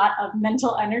takes a lot of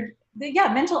mental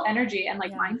energy and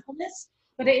like mindfulness.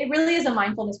 But it really is a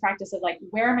mindfulness practice of like,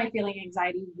 where am I feeling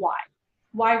anxiety? Why?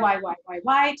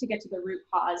 To get to the root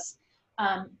cause.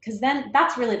 Because then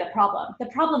that's really the problem. The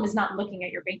problem is not looking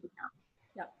at your bank account.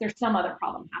 Yep. There's some other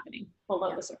problem happening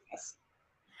below the surface.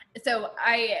 So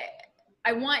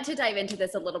I want to dive into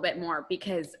this a little bit more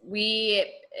because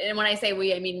and when I say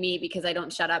we, I mean me, because I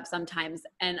don't shut up sometimes.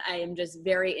 And I am just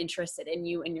very interested in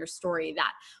you and your story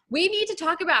that we need to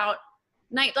talk about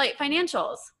Nightlight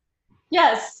Financials.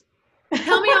 Yes.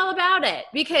 Tell me all about it,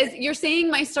 because you're saying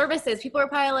my services. People are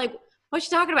probably like, what's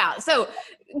she talking about? So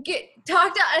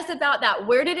talk to us about that.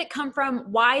 Where did it come from?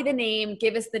 Why the name?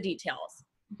 Give us the details.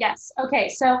 Yes. Okay.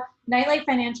 So Nightlight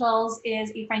Financials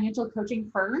is a financial coaching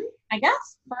firm, I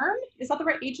guess. Firm? Is that the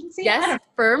right agency? Yes.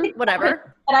 Firm,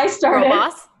 whatever. That I started. Girl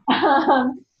boss.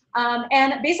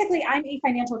 And basically I'm a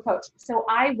financial coach. So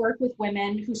I work with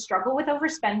women who struggle with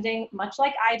overspending, much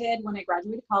like I did when I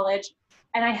graduated college.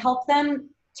 And I help them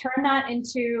turn that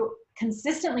into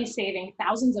consistently saving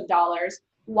thousands of dollars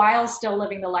while still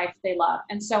living the life they love.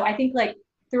 And so I think like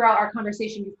throughout our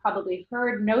conversation, you've probably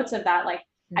heard notes of that. Like,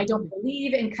 I don't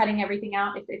believe in cutting everything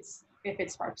out if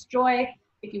it sparks joy.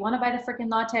 If you want to buy the freaking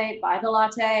latte, buy the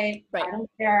latte. Right. I don't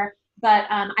care. But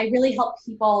I really help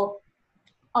people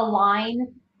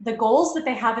align the goals that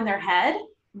they have in their head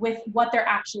with what they're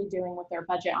actually doing with their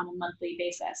budget on a monthly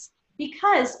basis.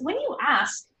 Because when you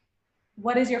ask,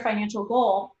 what is your financial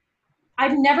goal?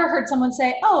 I've never heard someone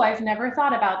say, oh, I've never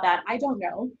thought about that. I don't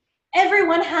know.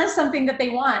 Everyone has something that they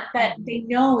want that they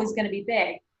know is going to be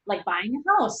big, like buying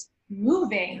a house,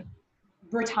 moving,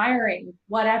 retiring,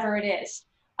 whatever it is.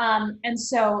 And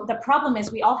so the problem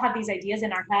is we all have these ideas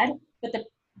in our head,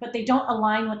 but they don't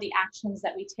align with the actions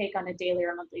that we take on a daily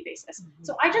or monthly basis.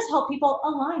 So I just help people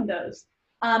align those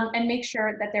and make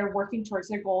sure that they're working towards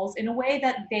their goals in a way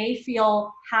that they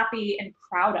feel happy and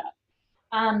proud of.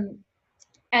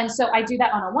 And so I do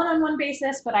that on a one-on-one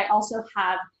basis, but I also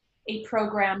have a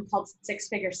program called Six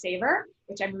Figure Saver,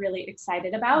 which I'm really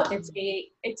excited about.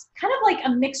 It's kind of like a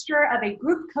mixture of a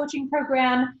group coaching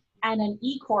program and an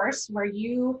e-course where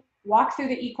you walk through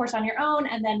the e-course on your own,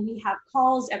 and then we have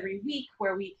calls every week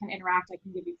where we can interact. I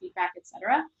can give you feedback,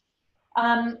 etc.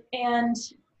 And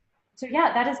so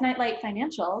yeah, that is Nightlight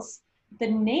Financials. The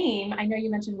name, I know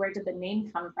you mentioned, where did the name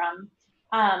come from?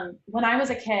 When I was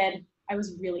a kid, I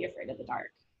was really afraid of the dark.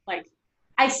 Like,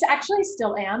 I actually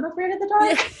still am afraid of the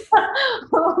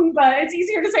dark, but it's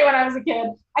easier to say when I was a kid.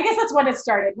 I guess that's when it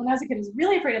started. When I was a kid, I was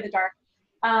really afraid of the dark.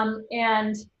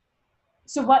 And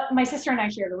so my sister and I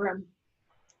shared a room,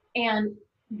 and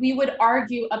we would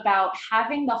argue about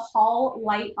having the hall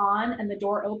light on and the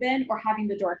door open or having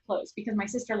the door closed, because my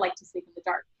sister liked to sleep in the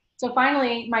dark. So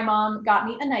finally, my mom got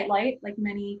me a nightlight, like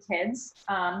many kids,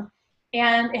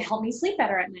 and it helped me sleep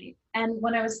better at night. And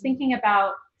when I was thinking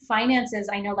about finances,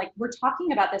 I know like we're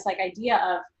talking about this like idea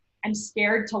of I'm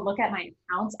scared to look at my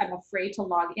accounts. I'm afraid to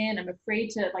log in. I'm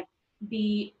afraid to like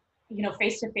be,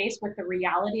 face to face with the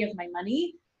reality of my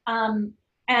money.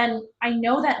 And I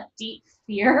know that deep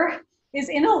fear is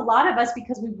in a lot of us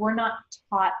because we were not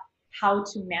taught how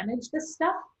to manage this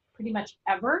stuff pretty much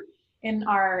ever in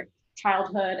our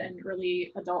childhood and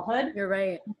early adulthood. You're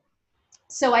right.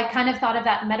 So I kind of thought of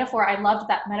that metaphor. I loved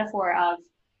that metaphor of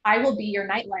I will be your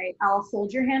nightlight. I'll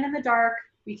hold your hand in the dark.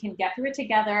 We can get through it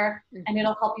together, and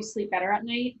it'll help you sleep better at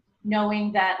night,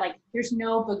 knowing that like there's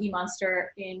no boogie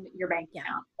monster in your bank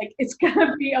account. Like it's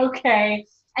gonna be okay.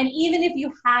 And even if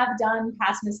you have done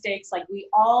past mistakes, like we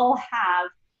all have,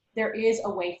 there is a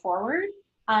way forward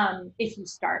if you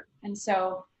start. And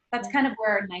so that's kind of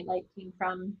where Nightlight came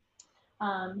from.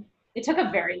 It took a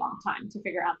very long time to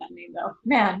figure out that name though,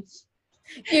 man.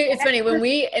 It's funny, when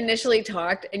we initially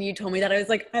talked and you told me that, I was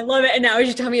like, I love it. And now as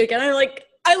you tell me again, I'm like,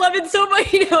 I love it so much.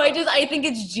 I think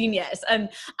it's genius. I'm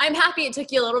happy it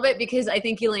took you a little bit because I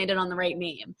think you landed on the right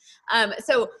name.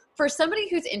 So for somebody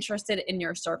who's interested in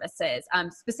your services,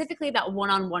 specifically that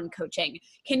one-on-one coaching,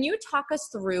 can you talk us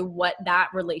through what that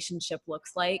relationship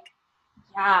looks like?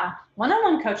 Yeah,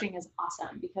 one-on-one coaching is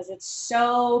awesome because it's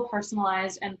so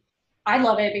personalized, and I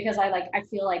love it because I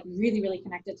feel like really, really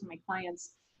connected to my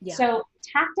clients. Yeah. So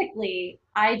tactically,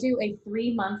 I do a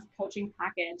 3-month coaching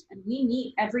package and we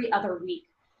meet every other week.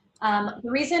 The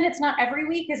reason it's not every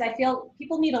week is I feel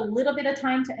people need a little bit of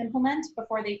time to implement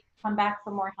before they come back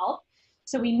for more help.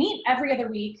 So we meet every other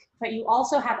week, but you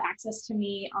also have access to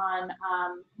me on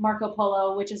Marco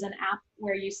Polo, which is an app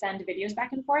where you send videos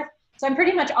back and forth. So I'm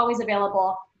pretty much always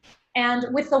available. And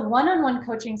with the one-on-one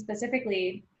coaching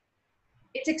specifically,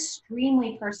 it's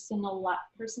extremely personalized.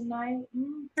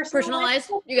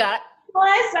 Personalized. You got it.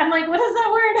 Personalized. I'm like, what is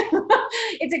that word?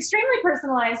 It's extremely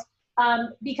personalized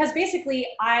because basically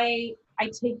I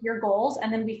take your goals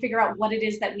and then we figure out what it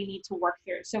is that we need to work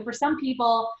through. So for some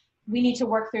people, we need to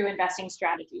work through investing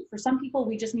strategy. For some people,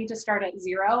 we just need to start at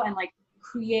zero and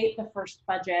create the first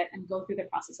budget and go through the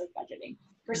process of budgeting.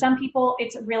 For some people,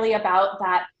 it's really about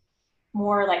that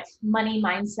more money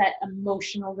mindset,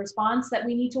 emotional response that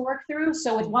we need to work through.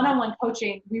 So with one-on-one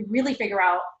coaching, we really figure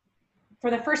out,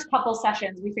 for the first couple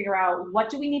sessions, we figure out what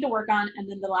do we need to work on. And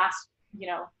then the last,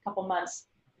 couple months,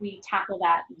 we tackle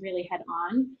that really head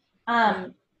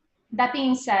on. That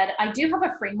being said, I do have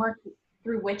a framework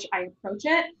through which I approach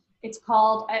it. It's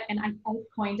called, and I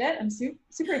coined it, I'm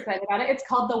super excited about it. It's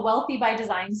called the Wealthy by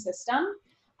Design system.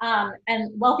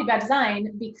 And Wealthy by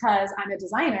Design because I'm a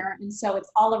designer. And so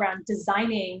it's all around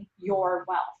designing your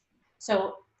wealth.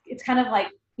 So it's kind of like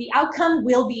the outcome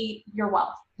will be your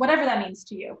wealth, whatever that means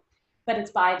to you, but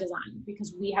it's by design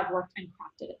because we have worked and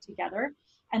crafted it together.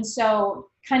 And so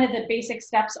kind of the basic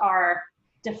steps are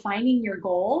defining your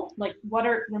goal.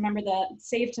 Remember the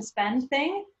save to spend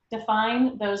thing?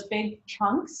 Define those big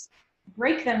chunks,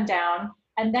 break them down,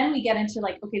 and then we get into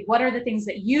okay, what are the things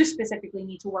that you specifically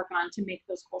need to work on to make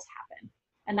those goals happen?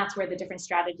 And that's where the different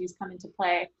strategies come into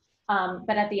play.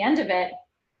 But at the end of it,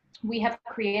 we have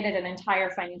created an entire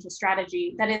financial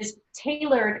strategy that is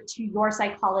tailored to your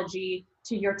psychology,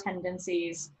 to your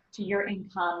tendencies, to your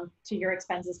income, to your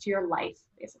expenses, to your life,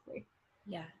 basically.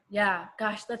 Yeah.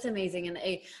 Gosh, that's amazing. And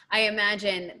I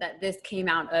imagine that this came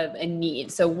out of a need.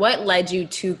 So what led you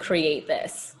to create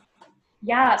this?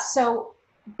 Yeah. So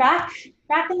back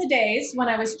in the days when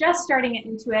I was just starting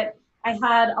into it, I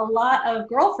had a lot of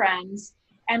girlfriends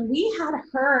and we had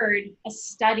heard a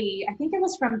study, I think it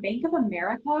was from Bank of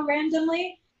America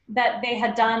randomly, that they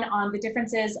had done on the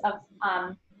differences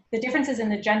in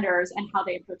the genders and how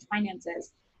they approach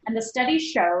finances. And the study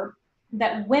showed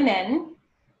that women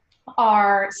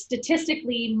are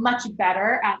statistically much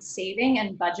better at saving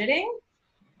and budgeting,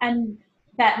 and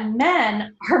that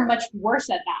men are much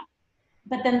worse at that.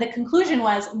 But then the conclusion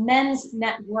was men's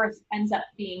net worth ends up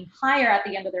being higher at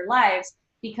the end of their lives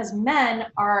because men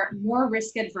are more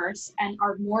risk adverse and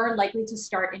are more likely to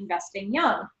start investing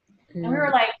young. And we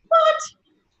were like,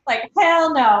 what?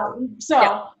 Hell no.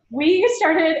 So we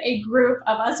started a group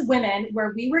of us women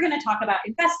where we were going to talk about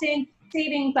investing,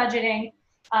 saving, budgeting.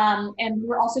 And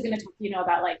we're also going to talk,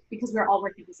 about because we're all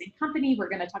working at the same company, we're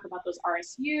going to talk about those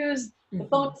RSUs, the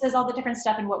bonuses, all the different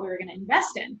stuff and what we were going to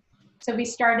invest in. So we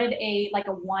started a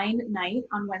wine night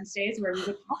on Wednesdays where we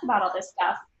would talk about all this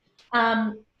stuff.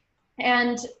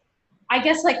 And I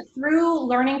guess through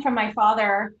learning from my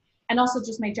father and also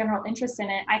just my general interest in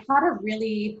it, I had a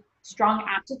really strong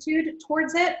aptitude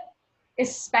towards it,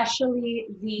 especially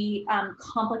the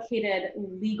complicated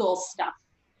legal stuff.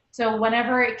 So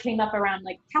whenever it came up around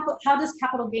how does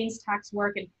capital gains tax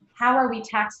work and how are we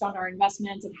taxed on our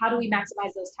investments and how do we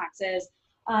maximize those taxes?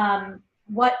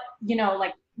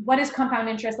 What is compound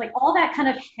interest? All that kind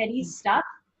of heady stuff,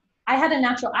 I had a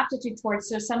natural aptitude towards.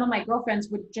 So some of my girlfriends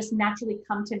would just naturally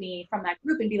come to me from that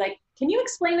group and be like, can you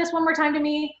explain this one more time to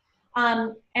me?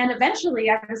 And eventually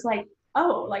I was like,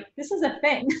 oh, this is a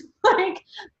thing.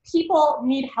 People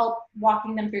need help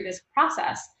walking them through this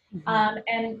process.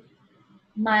 And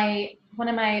one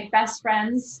of my best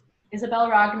friends, Isabel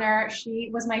Rogner, she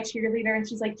was my cheerleader and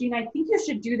she's like, Gina, I think you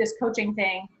should do this coaching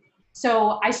thing.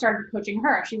 So I started coaching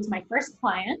her. She was my first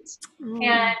client.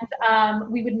 And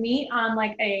we would meet on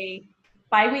a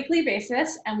bi-weekly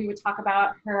basis and we would talk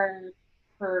about her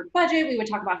budget. We would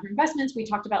talk about her investments. We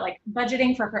talked about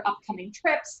budgeting for her upcoming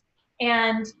trips.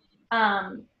 And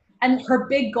her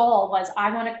big goal was, I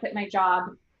want to quit my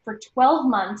job for 12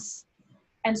 months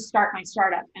and start my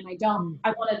startup. And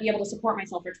I want to be able to support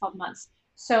myself for 12 months.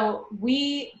 So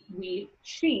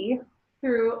she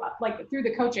through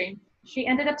the coaching, She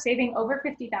ended up saving over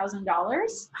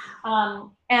 $50,000.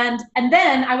 And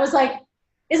then I was like,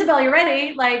 Isabel, you're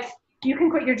ready. Like, you can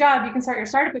quit your job. You can start your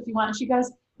startup if you want. And she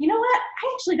goes, you know what?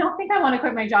 I actually don't think I want to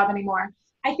quit my job anymore.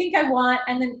 I think I want,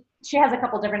 and then she has a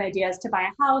couple different ideas, to buy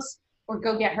a house or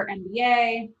go get her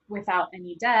MBA without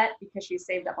any debt because she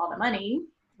saved up all the money.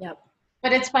 Yep.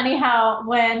 But it's funny how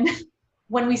when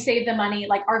we save the money,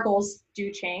 like our goals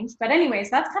do change. But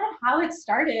anyways, that's kind of how it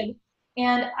started.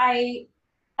 And I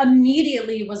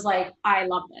immediately was like, I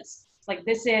love this. It's like,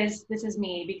 this is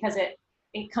me, because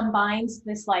it combines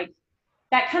this, like,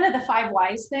 that kind of the 5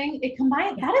 whys thing. It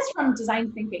combines, that is from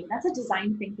design thinking. That's a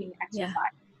design thinking exercise. Yeah.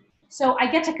 So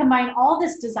I get to combine all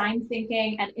this design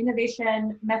thinking and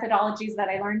innovation methodologies that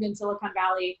I learned in Silicon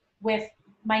Valley with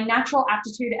my natural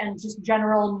aptitude and just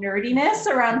general nerdiness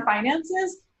around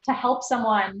finances to help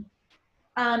someone.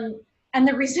 And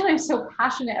the reason I'm so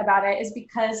passionate about it is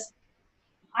because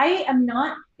I am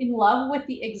not in love with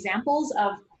the examples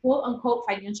of quote unquote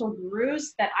financial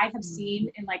gurus that I have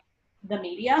seen in like the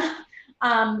media.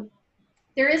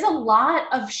 There is a lot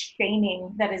of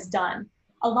shaming that is done.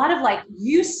 A lot of like,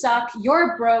 you suck,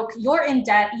 you're broke, you're in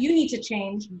debt, you need to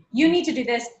change, you need to do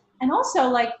this. And also,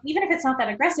 like, even if it's not that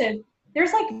aggressive,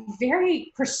 there's like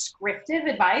very prescriptive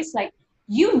advice, like,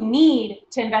 you need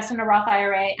to invest in a Roth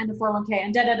IRA and a 401k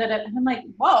and da da da da. And I'm like,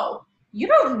 whoa, you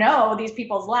don't know these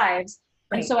people's lives.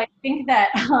 Right. And so I think that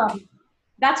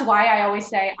that's why I always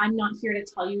say, I'm not here to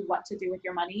tell you what to do with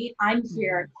your money. I'm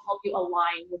here to help you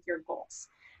align with your goals,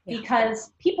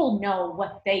 because people know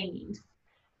what they need.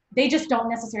 They just don't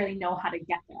necessarily know how to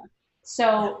get there.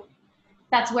 So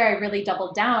that's where I really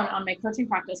doubled down on my coaching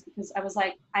practice, because I was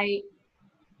like, I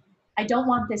don't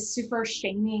want this super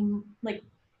shaming, like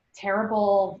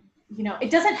terrible,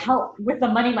 it doesn't help with the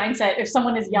money mindset if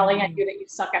someone is yelling at you that you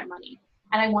suck at money.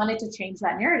 And I wanted to change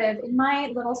that narrative in my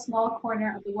little small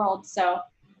corner of the world. So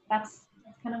that's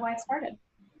kind of why it started.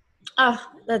 Oh,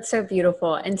 that's so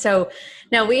beautiful. And so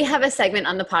now we have a segment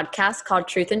on the podcast called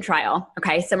Truth and Trial.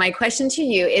 Okay. So my question to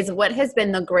you is, what has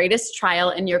been the greatest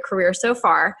trial in your career so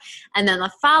far? And then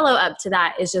the follow up to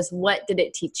that is just, what did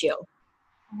it teach you?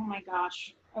 Oh my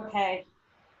gosh. Okay.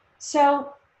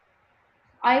 So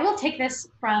I will take this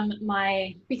from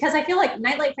because I feel like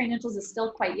Nightlight Financials is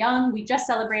still quite young. We just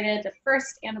celebrated the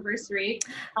 1st anniversary.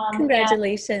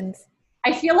 Congratulations.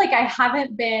 I feel like I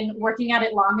haven't been working at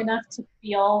it long enough to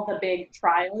feel the big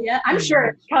trial yet. I'm sure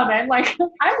it's coming. Like,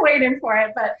 I'm waiting for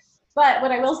it. But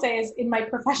what I will say is, in my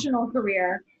professional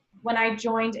career, when I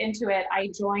joined into it, I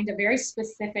joined a very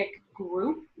specific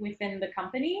group within the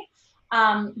company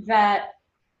that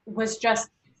was just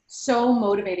so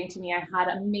motivating to me. I had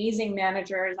amazing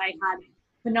managers. I had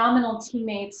phenomenal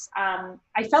teammates.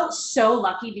 I felt so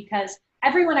lucky because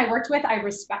everyone I worked with, I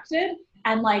respected,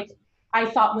 and like, I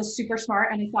thought was super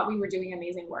smart, and I thought we were doing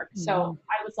amazing work. So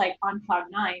I was like on cloud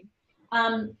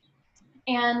 9.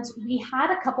 And we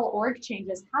had a couple org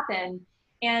changes happen.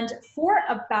 And for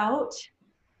about,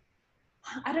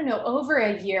 I don't know, over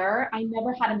a year, I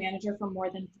never had a manager for more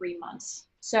than 3 months.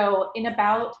 So in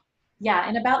about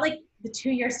like the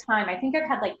 2 years time, I think I've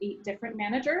had like 8 different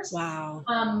managers.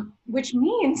 Wow. Which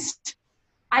means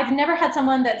I've never had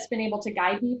someone that's been able to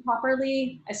guide me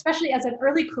properly, especially as an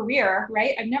early career,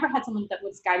 right? I've never had someone that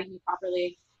was guiding me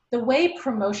properly. The way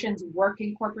promotions work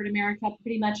in corporate America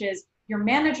pretty much is, your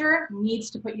manager needs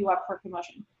to put you up for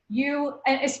promotion.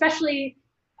 And especially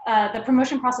the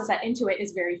promotion process at Intuit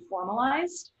is very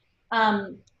formalized.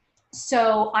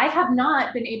 So I have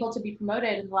not been able to be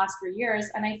promoted in the last 3 years.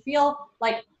 And I feel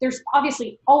like there's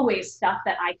obviously always stuff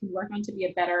that I can work on to be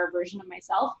a better version of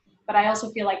myself. But I also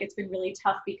feel like it's been really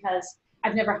tough because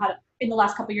I've never had, in the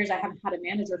last couple of years, I haven't had a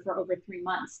manager for over 3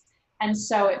 months. And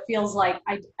so it feels like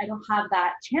I don't have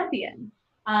that champion.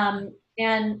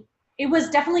 And it was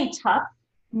definitely tough.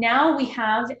 Now we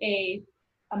have a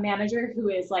manager who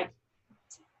is like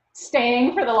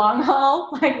staying for the long haul.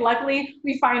 Like, luckily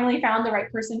we finally found the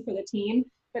right person for the team,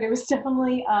 but it was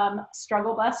definitely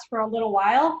struggle bus for a little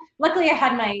while. Luckily I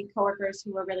had my coworkers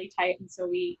who were really tight, and so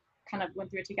we kind of went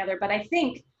through it together. But I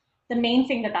think the main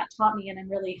thing that taught me, and I'm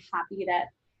really happy that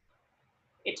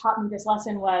it taught me this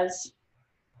lesson, was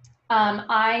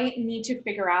I need to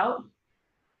figure out,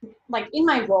 like, in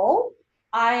my role,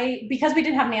 because we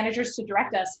didn't have managers to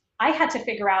direct us, I had to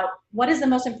figure out what is the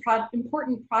most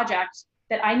important project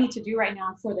that I need to do right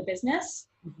now for the business.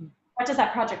 What does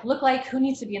that project look like? Who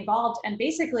needs to be involved? And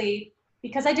basically,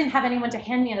 because I didn't have anyone to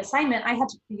hand me an assignment, I had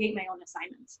to create my own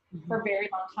assignments for a very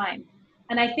long time.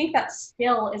 And I think that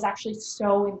skill is actually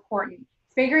so important.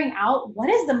 Figuring out what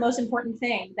is the most important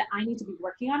thing that I need to be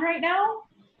working on right now.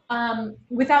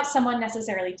 without someone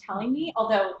necessarily telling me,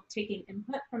 although taking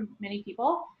input from many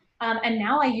people. And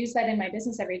now I use that in my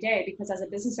business every day, because as a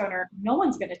business owner, no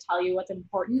one's going to tell you what's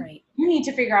important. Right. You need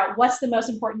to figure out what's the most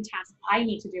important task I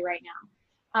need to do right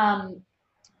now.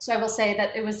 So I will say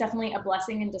that it was definitely a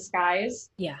blessing in disguise.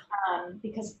 Yeah.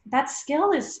 Because that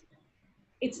skill it's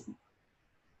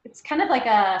kind of like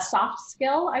a soft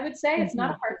skill, I would say. It's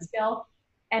not a hard skill.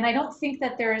 And I don't think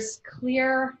that there's a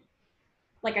clear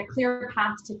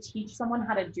path to teach someone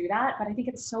how to do that, but I think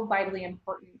it's so vitally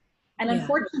important. And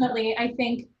unfortunately, I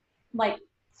think like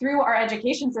through our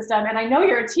education system, and I know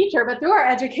you're a teacher, but through our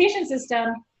education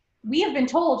system, we have been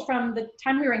told from the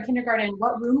time we were in kindergarten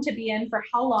what room to be in for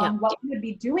how long, what we would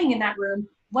be doing in that room,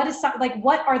 what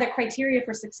are the criteria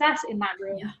for success in that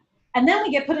room. Yeah. And then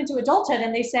we get put into adulthood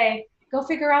and they say, go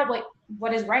figure out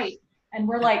what is right. And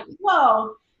we're like,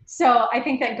 whoa. So I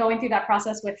think that going through that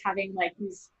process with having like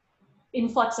these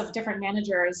influx of different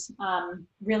managers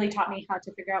really taught me how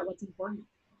to figure out what's important.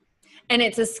 And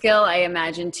it's a skill, I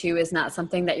imagine, too, is not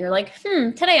something that you're like,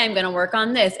 today I'm going to work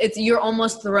on this. It's you're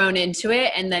almost thrown into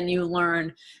it, and then you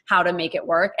learn how to make it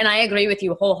work. And I agree with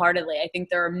you wholeheartedly. I think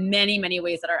there are many, many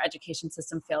ways that our education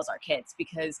system fails our kids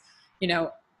because, you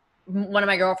know, one of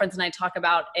my girlfriends and I talk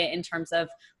about it in terms of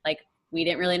like, we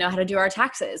didn't really know how to do our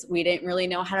taxes. We didn't really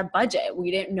know how to budget.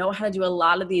 We didn't know how to do a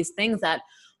lot of these things that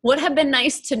would have been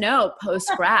nice to know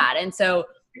post-grad. And so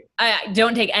I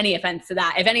don't take any offense to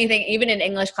that. If anything, even in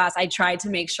English class, I try to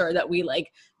make sure that we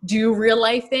like do real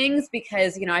life things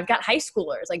because, you know, I've got high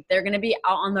schoolers, like they're going to be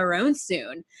out on their own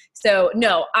soon. So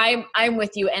no, I'm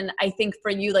with you. And I think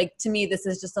for you, like to me, this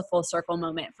is just a full circle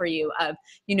moment for you of,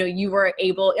 you know, you were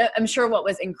able, I'm sure what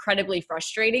was incredibly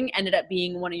frustrating ended up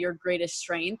being one of your greatest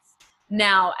strengths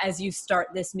now as you start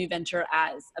this new venture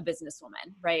as a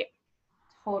businesswoman, right?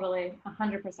 Totally,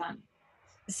 100%.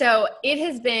 So it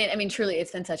has been, I mean, truly,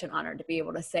 it's been such an honor to be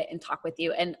able to sit and talk with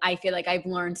you. And I feel like I've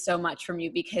learned so much from you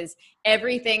because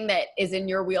everything that is in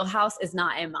your wheelhouse is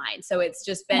not in mine. So it's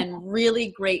just been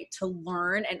really great to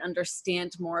learn and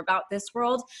understand more about this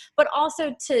world, but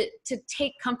also to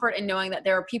take comfort in knowing that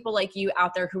there are people like you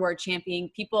out there who are championing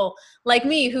people like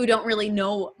me who don't really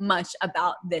know much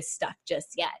about this stuff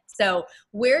just yet. So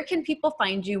where can people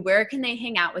find you? Where can they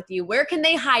hang out with you? Where can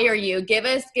they hire you? Give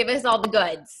us all the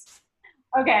goods.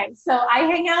 Okay, so I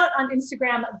hang out on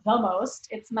Instagram the most.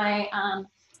 It's my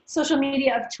social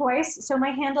media of choice. So my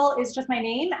handle is just my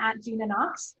name at Gina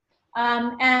Knox.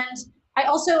 And I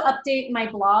also update my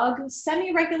blog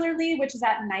semi-regularly, which is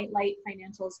at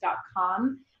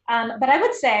nightlightfinancials.com. But I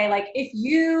would say, like, if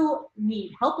you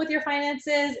need help with your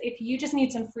finances, if you just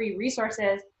need some free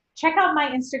resources, check out my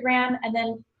Instagram and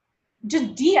then just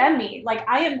DM me. Like,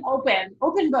 I am open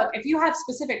book. If you have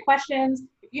specific questions,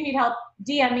 if you need help,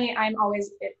 DM me. I'm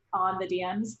always on the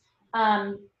DMs.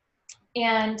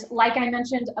 And like I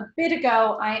mentioned a bit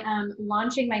ago, I am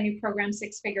launching my new program,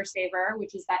 Six Figure Saver,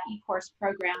 which is that e-course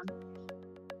program.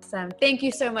 Awesome. Thank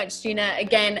you so much, Gina.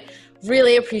 Again,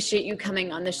 really appreciate you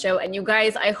coming on the show. And you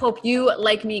guys, I hope you,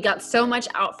 like me, got so much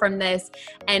out from this.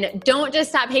 And don't just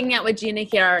stop hanging out with Gina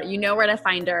here. You know where to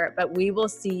find her, but we will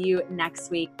see you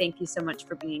next week. Thank you so much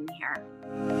for being here.